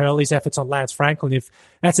 Michael Hurley's efforts on Lance Franklin. If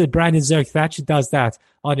that's a Brandon Zerk-Thatcher does that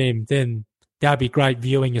on him, then that'd be great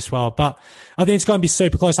viewing as well. But I think it's going to be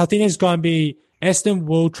super close. I think there's going to be, Eston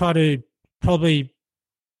will try to probably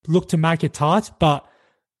look to make it tight, but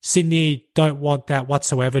Sydney don't want that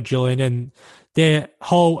whatsoever, Julian. And their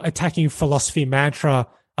whole attacking philosophy mantra,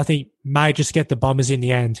 I think, may just get the Bombers in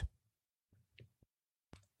the end.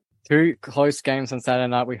 Two close games on Saturday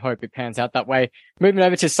night. We hope it pans out that way. Moving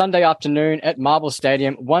over to Sunday afternoon at Marble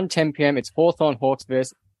Stadium, 1:10 p.m. It's Hawthorn Hawks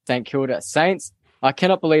versus St Kilda Saints. I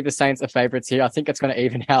cannot believe the Saints are favourites here. I think it's going to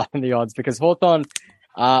even out in the odds because Hawthorn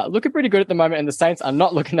looking pretty good at the moment and the Saints are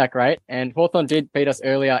not looking that great. And Hawthorn did beat us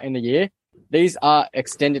earlier in the year. These are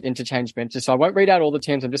extended interchange benches, so I won't read out all the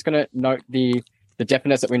teams. I'm just going to note the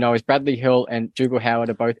definites that we know is Bradley Hill and Dougal Howard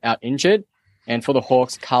are both out injured. And for the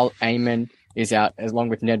Hawks, Carl Amon is out, along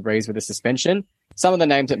with Ned Reeves with a suspension. Some of the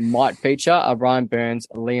names that might feature are Ryan Burns,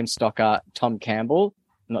 Liam Stocker, Tom Campbell.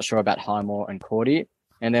 I'm not sure about Highmore and Cordy.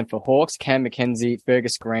 And then for Hawks, Cam McKenzie,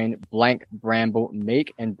 Fergus Green, Blank, Bramble,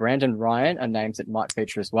 Meek, and Brandon Ryan are names that might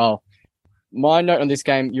feature as well. My note on this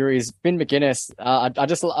game, Yuri, is Finn McGuinness.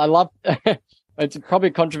 I love, it's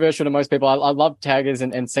probably controversial to most people. I love taggers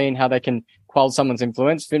and seeing how they can quell someone's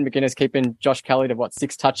influence. Finn McGuinness keeping Josh Kelly to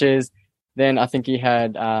 6 touches. Then I think he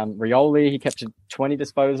had Rioli. He kept to 20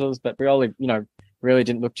 disposals, but Rioli, really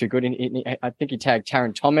didn't look too good. I think he tagged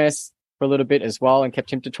Taron Thomas for a little bit as well and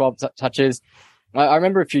kept him to 12 touches. I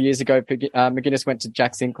remember a few years ago, McGuinness went to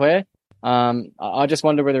Jack Sinclair. I just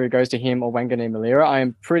wonder whether he goes to him or Wangani Malira. I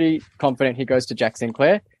am pretty confident he goes to Jack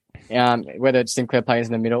Sinclair. Whether Sinclair plays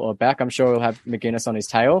in the middle or back, I'm sure he'll have McGuinness on his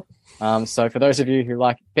tail. So for those of you who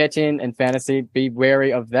like betting and fantasy, be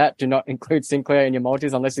wary of that. Do not include Sinclair in your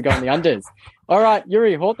multis unless you go on the unders. All right,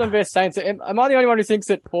 Yuri, Hawthorn versus Saints. Am I the only one who thinks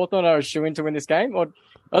that Hawthorn are a shoo-in to win this game, or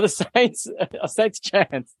are the Saints a Saints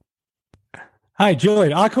chance? Hey,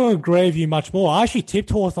 Julian, I couldn't agree with you much more. I actually tipped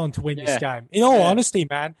Hawthorn to win this game. In all honesty,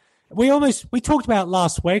 man, we talked about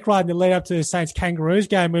last week, right, in the lead up to the Saints Kangaroos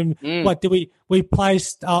game, and we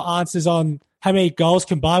placed our answers on how many goals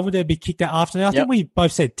combined would there be kicked that afternoon. I think we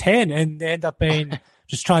both said 10, and they end up being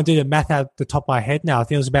just trying to do the math out the top of my head now. I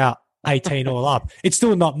think it was about 18 all up. It's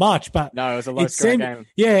still not much, but no, it was a low scoring game.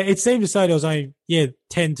 Yeah, it seemed as though there was only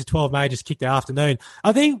 10 to 12 majors kicked that afternoon.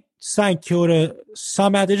 I think St Kilda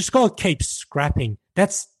somehow they just got to keep scrapping.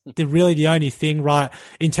 That's really the only thing, right,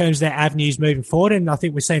 in terms of their avenues moving forward. And I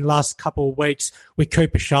think we've seen last couple of weeks with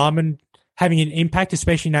Cooper Sharman having an impact,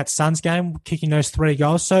 especially in that Suns game, kicking those 3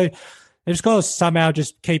 goals. So they've just got to somehow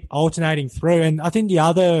just keep alternating through. And I think the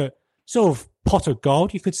other sort of pot of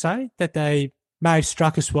gold, you could say, that they may have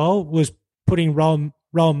struck as well was putting Rowan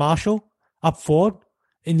Marshall up forward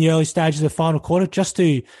in the early stages of the final quarter just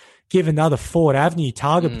to give another forward avenue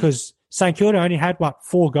target because St Kilda only had,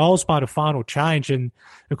 4 goals by the final change. And,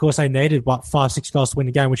 of course, they needed, 5-6 goals to win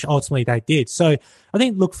the game, which ultimately they did. So I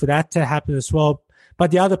think look for that to happen as well.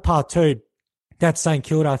 But the other part too, that St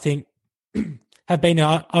Kilda, I think, have been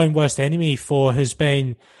our own worst enemy for has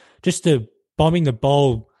been just the bombing the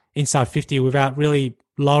ball inside 50 without really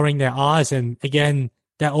lowering their eyes. And, again,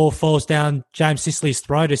 that all falls down James Sicili's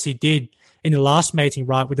throat as he did in the last meeting,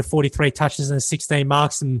 right, with the 43 touches and the 16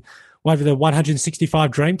 marks and over the 165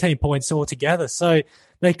 Dream Team points altogether. So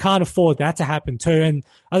they can't afford that to happen too. And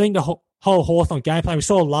I think the whole Hawthorn game plan, we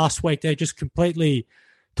saw last week, they just completely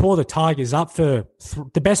tore the Tigers up for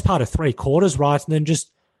the best part of 3 quarters, right? And then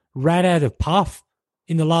just ran out of puff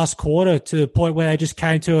in the last quarter to the point where they just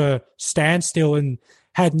came to a standstill and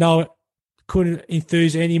couldn't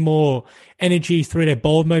enthuse any more energy through their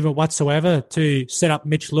ball movement whatsoever to set up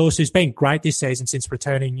Mitch Lewis, who's been great this season since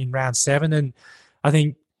returning in round 7. And I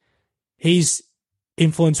think he's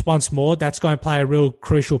influence once more, that's going to play a real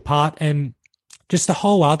crucial part. And just the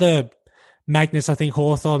whole other magnets, I think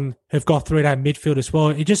Hawthorn have got through that midfield as well.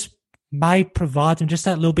 It just may provide them just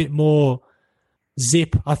that little bit more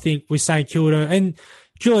zip, I think, with St Kilda. And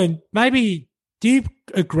Julian, maybe do you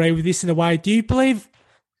agree with this in a way? Do you believe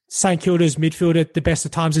St Kilda's midfield at the best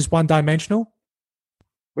of times is one-dimensional?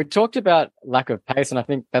 We talked about lack of pace, and I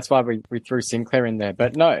think that's why we threw Sinclair in there.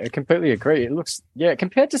 But no, I completely agree. It looks,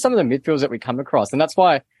 compared to some of the midfields that we come across, and that's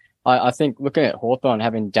why I think looking at Hawthorn,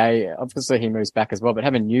 having Day, obviously he moves back as well, but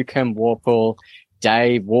having Newcombe, Warple,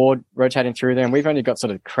 Day, Ward rotating through there, and we've only got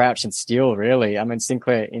sort of Crouch and Steele, really. I mean,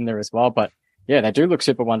 Sinclair in there as well, but yeah, they do look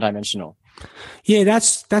super one-dimensional. Yeah,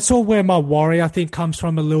 that's all where my worry, I think, comes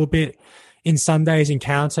from a little bit in Sunday's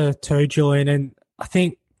encounter too, Julian. And I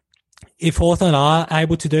think if Hawthorn are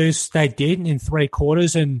able to do as they did in 3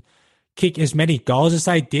 quarters and kick as many goals as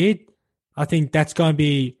they did, I think that's going to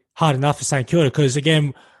be hard enough for St Kilda because,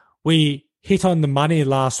 again, we hit on the money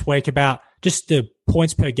last week about just the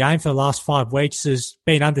points per game for the last 5 weeks has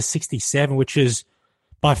been under 67, which is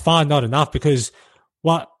by far not enough because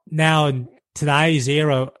what now in today's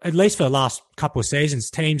era, at least for the last couple of seasons,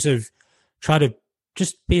 teams have tried to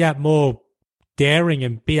just be that more daring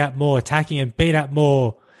and be that more attacking and be that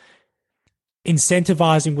more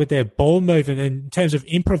incentivizing with their ball movement in terms of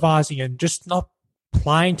improvising and just not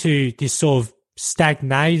playing to this sort of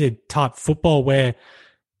stagnated type football where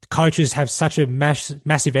coaches have such a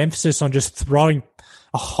massive emphasis on just throwing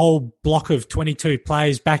a whole block of 22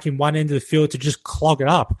 players back in one end of the field to just clog it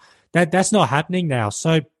up. That's not happening now.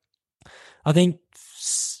 So I think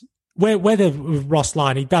whether Ross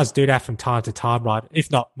Lyon, he does do that from time to time, right?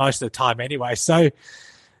 If not most of the time anyway. So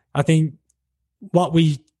I think what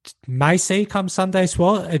we may see come Sunday as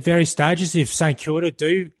well at various stages, if St Kilda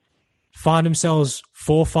do find themselves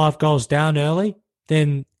 4 or 5 goals down early,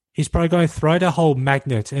 then he's probably going to throw the whole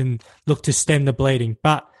magnet and look to stem the bleeding.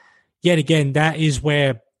 But yet again, that is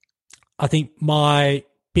where I think my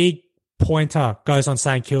big pointer goes on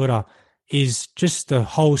St Kilda is just the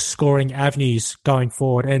whole scoring avenues going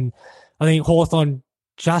forward. And I think Hawthorn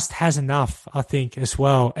just has enough, I think, as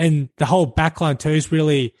well. And the whole backline too has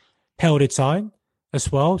really held its own as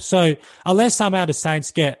well. So unless somehow the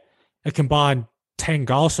Saints get a combined 10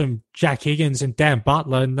 goals from Jack Higgins and Dan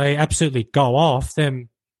Butler and they absolutely go off, then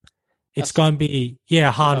it's going to be,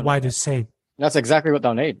 a hard way to see. That's exactly what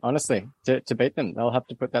they'll need, honestly, to beat them. They'll have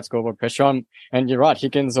to put that scoreboard pressure on. And you're right,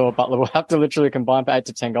 Higgins or Butler will have to literally combine for 8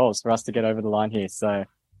 to 10 goals for us to get over the line here. So,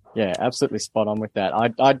 yeah, absolutely spot on with that.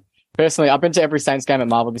 I personally, I've been to every Saints game at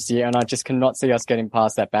Marvel this year, and I just cannot see us getting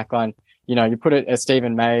past that backline. You know, you put a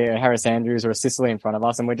Stephen May, a Harris Andrews, or a Sicily in front of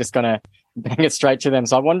us, and we're just going to bang it straight to them.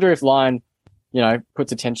 So I wonder if Lyon,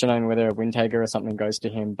 puts attention on whether a Windhager or something goes to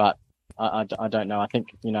him, but I don't know. I think,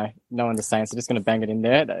 knowing the Saints are just going to bang it in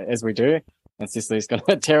there as we do. And Sicily's going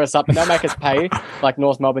to tear us up and they'll make us pay like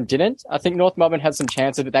North Melbourne didn't. I think North Melbourne had some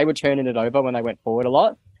chances, but they were turning it over when they went forward a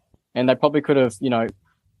lot. And they probably could have,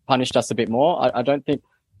 punished us a bit more. I don't think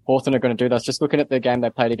Hawthorn are going to do that. Just looking at the game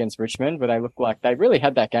they played against Richmond, where they looked like they really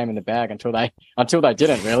had that game in the bag until they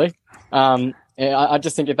didn't really. I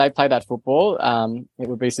just think if they play that football, it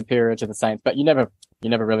would be superior to the Saints. But you never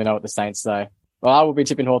really know what the Saints say. Well, I will be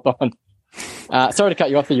tipping Hawthorn. Sorry to cut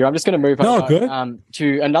you off here. I'm just going to move on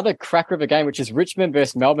to another cracker of a game, which is Richmond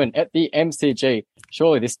versus Melbourne at the MCG.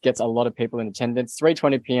 Surely this gets a lot of people in attendance.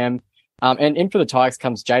 3:20 p.m. And in for the Tigers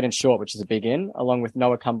comes Jaden Short, which is a big in, along with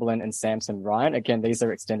Noah Cumberland and Samson Ryan. Again, these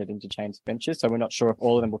are extended interchange benches, so we're not sure if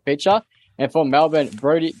all of them will feature. And for Melbourne,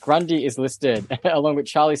 Brody Grundy is listed, along with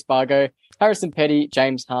Charlie Spargo, Harrison Petty,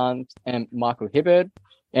 James Hunt, and Michael Hibberd.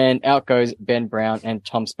 And out goes Ben Brown and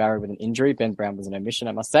Tom Sparrow with an injury. Ben Brown was an omission,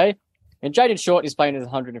 I must say. And Jaden Short is playing his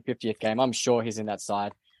 150th game. I'm sure he's in that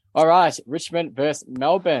side. All right, Richmond versus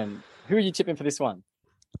Melbourne. Who are you tipping for this one?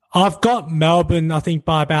 I've got Melbourne, I think,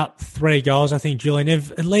 by about 3 goals. I think, Julian,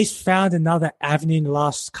 have at least found another avenue in the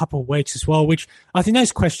last couple of weeks as well, which I think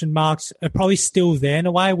those question marks are probably still there in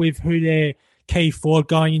a way with who their key forward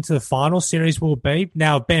going into the final series will be.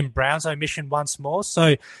 Now, Ben Brown's omission once more.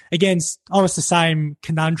 So, again, almost the same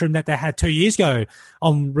conundrum that they had 2 years ago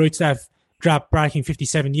en route to that drought-breaking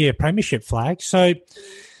 57-year premiership flag. So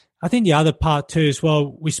I think the other part too as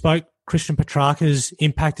well, we spoke Christian Petrarca's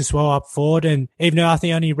impact as well up forward, and even though I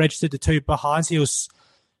think only registered the 2 behinds, he was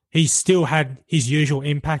he still had his usual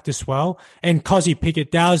impact as well. And Cozzy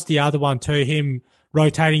Pickett, that was the other one too, him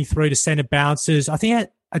rotating through to centre bounces. I think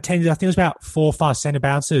it was about 4 or 5 centre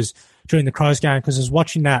bounces during the Crows game, because I was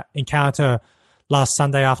watching that encounter last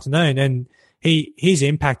Sunday afternoon, and his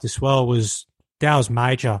impact as well was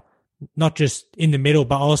major, not just in the middle,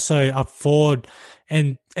 but also up forward.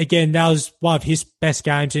 And again, that was one of his best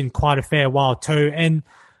games in quite a fair while too. And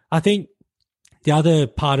I think the other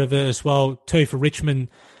part of it as well too for Richmond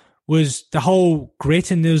was the whole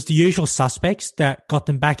grit, and there was the usual suspects that got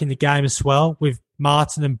them back in the game as well, with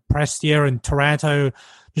Martin and Prestia and Taranto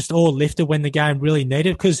just all lifted when the game really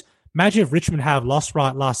needed. Because imagine if Richmond have lost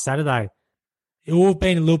right last Saturday. It would have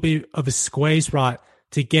been a little bit of a squeeze, right,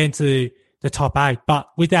 to get into the top 8. But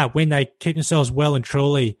with that win, they keep themselves well and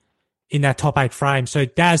truly in that top 8 frame. So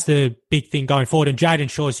that's the big thing going forward. And Jaden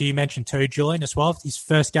Shaw, as you mentioned too, Julian, as well, his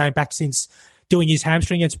first game back since doing his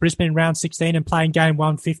hamstring against Brisbane in round 16 and playing game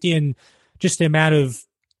 150, and just the amount of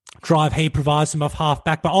drive he provides them off half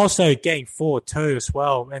back, but also getting forward too as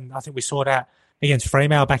well. And I think we saw that against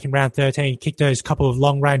Fremantle back in round 13. He kicked those couple of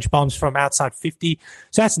long-range bombs from outside 50.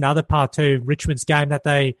 So that's another part to Richmond's game that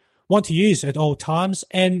they want to use at all times.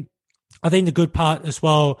 And I think the good part as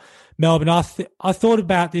well, Melbourne, I thought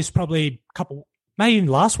about this probably maybe even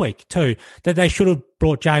last week too, that they should have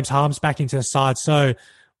brought James Harms back into the side. So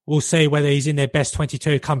we'll see whether he's in their best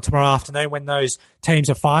 22 come tomorrow afternoon when those teams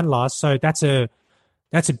are finalised. So that's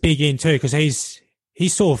a big in too, because he's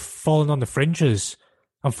sort of fallen on the fringes,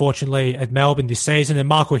 unfortunately, at Melbourne this season. And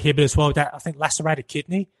Michael Hibbert as well, that I think lacerated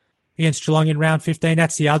kidney against Geelong in round 15.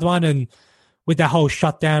 That's the other one. And with that whole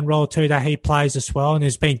shutdown role too that he plays as well, and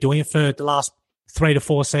has been doing it for the last 3 to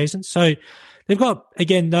 4 seasons. So they've got,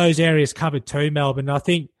 again, those areas covered too, Melbourne. I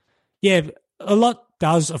think, yeah, a lot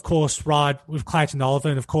does, of course, ride with Clayton Oliver,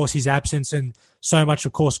 and of course his absence, and so much,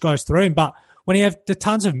 of course, goes through him. But when you have the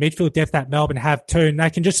tons of midfield depth that Melbourne have too, and they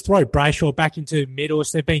can just throw Brayshaw back into middle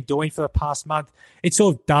as they've been doing for the past month, it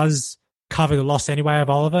sort of does cover the loss anyway of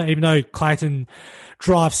Oliver, even though Clayton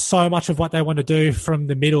drives so much of what they want to do from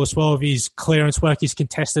the middle as well, of his clearance work, his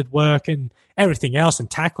contested work, and everything else, and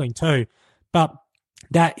tackling too. But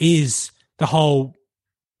that is the whole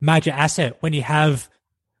major asset when you have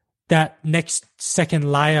that next second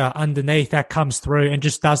layer underneath that comes through and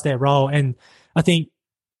just does their role. And I think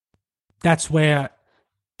that's where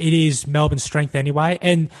it is Melbourne's strength anyway.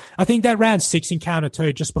 And I think that round 6 encounter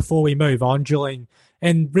too, just before we move on, Julian,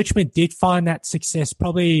 and Richmond did find that success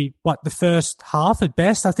probably, the first half at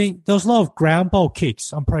best. I think there was a lot of ground ball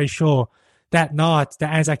kicks, I'm pretty sure, that night, the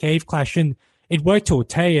Anzac Eve clash, and it worked to a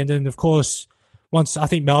T. And then, of course, once I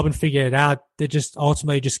think Melbourne figured it out, they just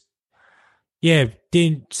ultimately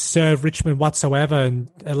didn't serve Richmond whatsoever and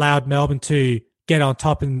allowed Melbourne to get on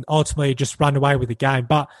top and ultimately just run away with the game.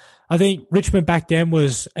 But I think Richmond back then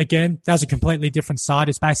was a completely different side.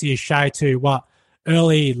 It's basically a shade to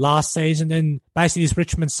early last season. And basically this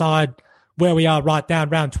Richmond side, where we are right now,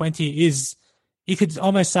 round 20, is, you could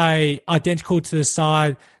almost say, identical to the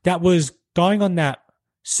side that was going on that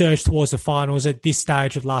surge towards the finals at this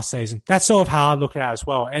stage of last season. That's sort of how I look at it as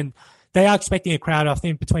well. And they are expecting a crowd, I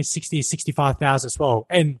think, between 60 and 65,000 as well.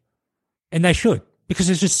 And they should, because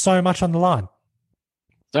there's just so much on the line.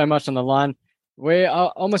 So much on the line. We are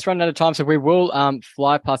almost running out of time, so we will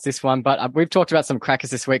fly past this one. But we've talked about some crackers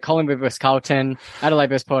this week. Collingwood versus Carlton, Adelaide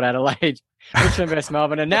versus Port Adelaide, Richmond versus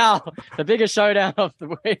Melbourne. And now the biggest showdown of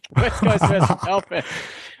the week, West Coast versus Melbourne.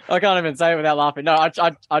 I can't even say it without laughing. No,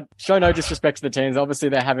 I show no disrespect to the teams. Obviously,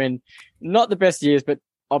 they're having not the best years, but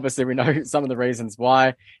obviously we know some of the reasons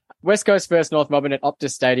why. West Coast versus North Melbourne at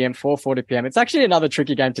Optus Stadium, 4:40 p.m. It's actually another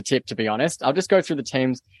tricky game to tip, to be honest. I'll just go through the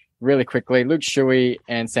teams really quickly. Luke Shuey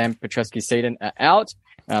and Sam Petrescu-Seaton are out.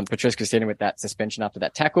 Petrescu-Seaton with that suspension after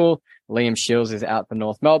that tackle. Liam Shields is out for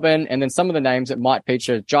North Melbourne. And then some of the names that might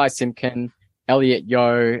feature: Jai Simpkin, Elliot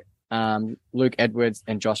Yeo, Luke Edwards,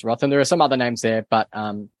 and Josh Rotham. There are some other names there, but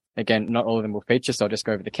again, not all of them will feature, so I'll just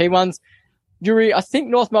go over the key ones. Yuri, I think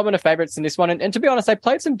North Melbourne are favourites in this one. And to be honest, they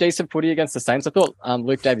played some decent footy against the Saints. I thought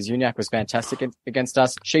Luke Davies-Uniacke was fantastic against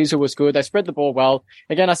us. Sheezel was good. They spread the ball well.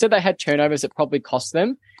 Again, I said they had turnovers that probably cost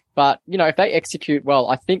them. But, if they execute well,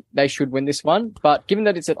 I think they should win this one. But given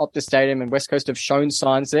that it's at Optus Stadium and West Coast have shown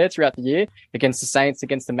signs there throughout the year against the Saints,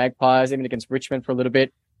 against the Magpies, even against Richmond for a little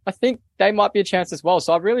bit, I think they might be a chance as well.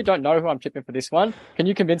 So I really don't know who I'm tipping for this one. Can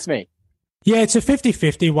you convince me? Yeah, it's a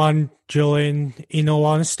 50-50 one, Julian, in all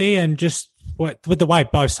honesty. And just with the way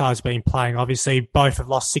both sides have been playing, obviously both have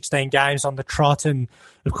lost 16 games on the trot. And,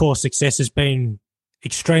 of course, success has been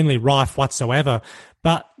extremely rife whatsoever.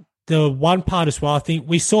 But the one part as well, I think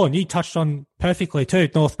we saw, and you touched on perfectly too,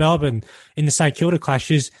 North Melbourne in the St Kilda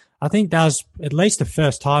clashes. I think that was at least the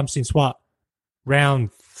first time since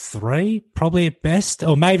round 3, probably at best,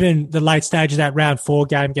 or maybe in the late stages of that round 4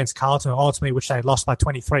 game against Carlton, ultimately, which they lost by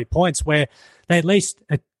 23 points, where they at least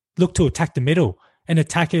looked to attack the middle and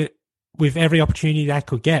attack it with every opportunity they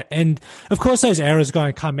could get. And of course, those errors are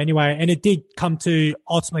going to come anyway, and it did come to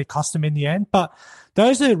ultimately cost them in the end. But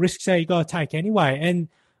those are the risks that you got to take anyway. And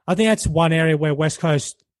I think that's one area where West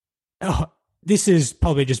Coast, this is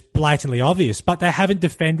probably just blatantly obvious, but they haven't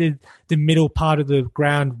defended the middle part of the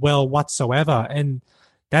ground well whatsoever. And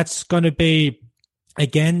that's going to be,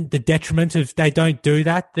 again, the detriment if they don't do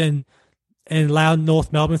that, then and allow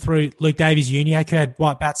North Melbourne through Luke Davies-Uniacke, who had,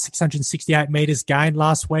 about 668 metres gained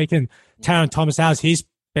last week, and Taron Thomas, that was his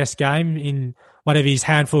best game in whatever his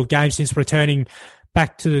handful of games since returning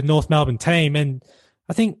back to the North Melbourne team. And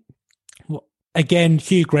I think, again,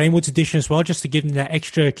 Hugh Greenwood's addition as well, just to give them that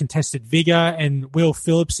extra contested vigour, and Will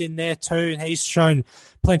Phillips in there too, and he's shown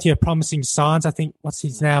plenty of promising signs. I think, what's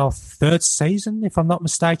his now 3rd season, if I'm not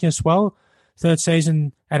mistaken as well, 3rd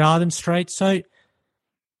season at Arden Street. So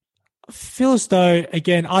I feel as though,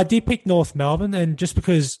 again, I did pick North Melbourne, and just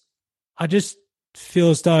because I just feel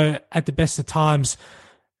as though at the best of times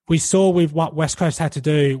we saw with what West Coast had to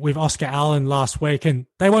do with Oscar Allen last week, and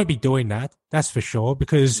they won't be doing that, that's for sure,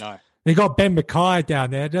 because they got Ben Mackay down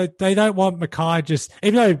there. They don't want Mackay just,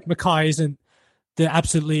 even though Mackay isn't the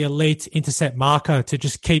absolutely elite intercept marker, to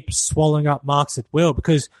just keep swallowing up marks at will,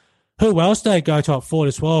 because who else do they go to up forward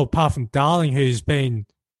as well, apart from Darling, who's been,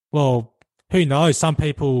 well, who knows? Some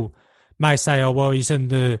people may say, oh, well, he's in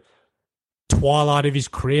the twilight of his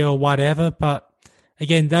career or whatever. But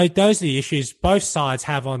again, those are the issues both sides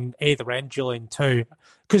have on either end, Julian, too.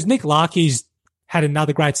 Because Nick Larkey's had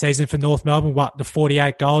another great season for North Melbourne, the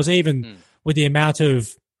 48 goals, even with the amount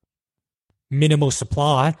of minimal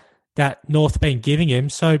supply that North have been giving him.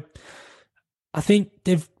 So I think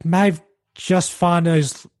they may have just find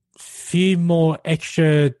those few more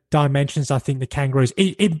extra dimensions, I think, the Kangaroos.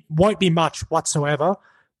 It won't be much whatsoever,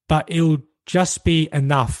 but it'll just be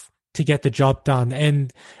enough to get the job done.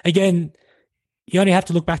 And again, you only have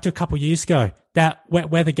to look back to a couple of years ago, that wet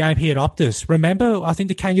weather game here at Optus. Remember, I think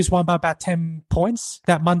the Kangaroos won by about 10 points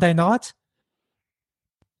that Monday night.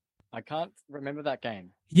 I can't remember that game.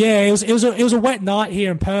 Yeah, it was a wet night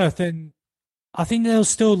here in Perth, and I think there was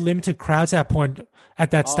still limited crowds at that point,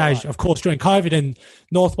 at that stage, right. Of course, during COVID, and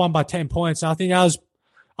North won by 10 points. I think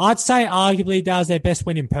I'd say arguably that was their best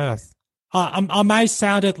win in Perth. I may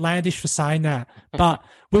sound outlandish for saying that, but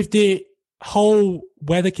with the whole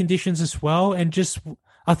weather conditions as well, and just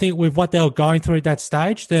I think with what they were going through at that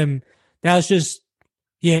stage, then that was just,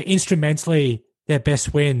 instrumentally their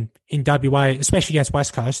best win in WA, especially against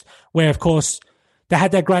West Coast, where, of course, they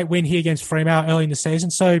had that great win here against Fremantle early in the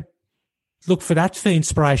season. So look for that for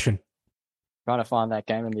inspiration. Trying to find that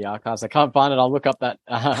game in the archives. I can't find it. I'll look up that.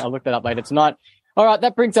 I'll look that up later tonight. All right,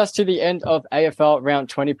 that brings us to the end of AFL Round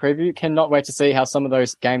 20 preview. Cannot wait to see how some of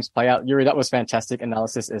those games play out. Yuri, that was fantastic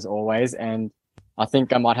analysis as always, and I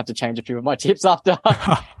think I might have to change a few of my tips after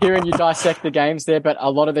hearing you dissect the games there. But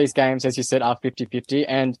a lot of these games, as you said, are 50-50.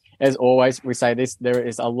 And as always, we say this, there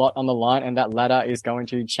is a lot on the line, and that ladder is going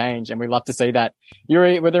to change, and we love to see that.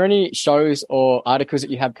 Yuri, were there any shows or articles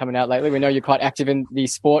that you have coming out lately? We know you're quite active in the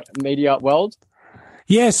sport media world.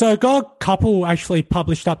 Yeah, so I got a couple actually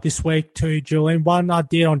published up this week too, Julian. One I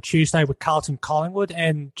did on Tuesday with Carlton Collingwood,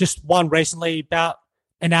 and just one recently about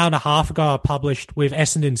an hour and a half ago I published with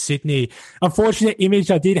Essendon Sydney. Unfortunate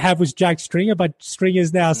image I did have was Jake Stringer, but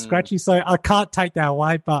Stringer's now scratchy, so I can't take that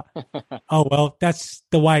away, but oh well, that's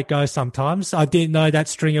the way it goes sometimes. I didn't know that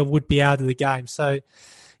Stringer would be out of the game. So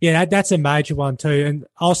yeah, that's a major one too. And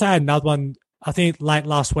I also had another one, I think late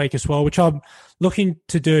last week as well, which I'm looking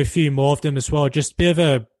to do a few more of them as well. Just a bit of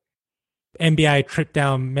a NBA trip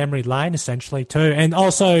down memory lane essentially too. And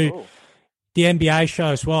also the NBA show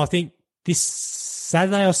as well. I think this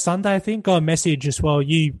Saturday or Sunday, I think, got a message as well.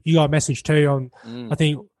 You got a message too on, I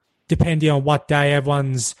think, depending on what day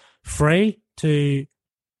everyone's free to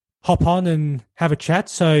hop on and have a chat.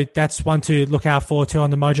 So that's one to look out for too on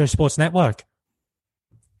the Mojo Sports Network.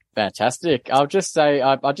 Fantastic. I'll just say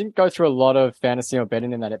I didn't go through a lot of fantasy or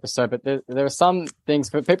betting in that episode, but there are some things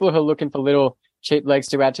for people who are looking for little cheap legs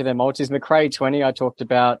to add to their multis. McRae 20 I talked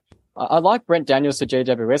about. I like Brent Daniels to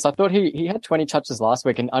GWS. I thought he had 20 touches last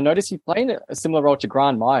week, and I noticed he's playing a similar role to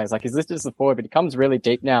Grant Myers. Like, he's listed as a forward, but he comes really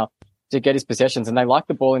deep now to get his possessions, and they like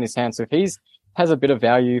the ball in his hands. So if he's has a bit of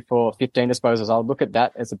value for 15 disposals, I'll look at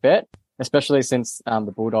that as a bet, especially since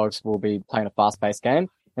the Bulldogs will be playing a fast-paced game.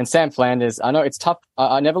 And Sam Flanders, I know it's tough.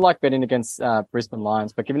 I never like betting against Brisbane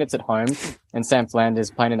Lions, but given it's at home and Sam Flanders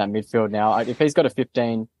playing in that midfield now, if he's got a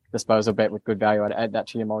 15 disposal bet with good value. I'd add that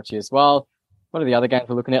to your multi as well. What are the other games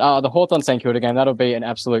we're looking at? The Hawthorn St Kilda game. That'll be an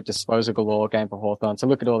absolute disposal galore game for Hawthorn. So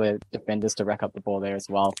look at all their defenders to rack up the ball there as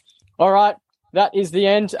well. All right. That is the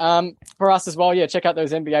end for us as well. Yeah, check out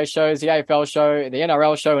those NBA shows, the AFL show, the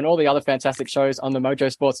NRL show, and all the other fantastic shows on the Mojo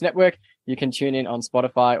Sports Network. You can tune in on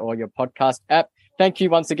Spotify or your podcast app. Thank you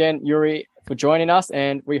once again, Yuri, for joining us,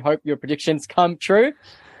 and we hope your predictions come true.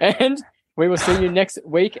 And we will see you next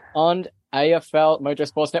week on AFL Mojo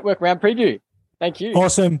Sports Network round preview. Thank you.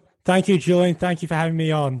 Awesome. Thank you, Julian. Thank you for having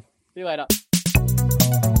me on. See you later.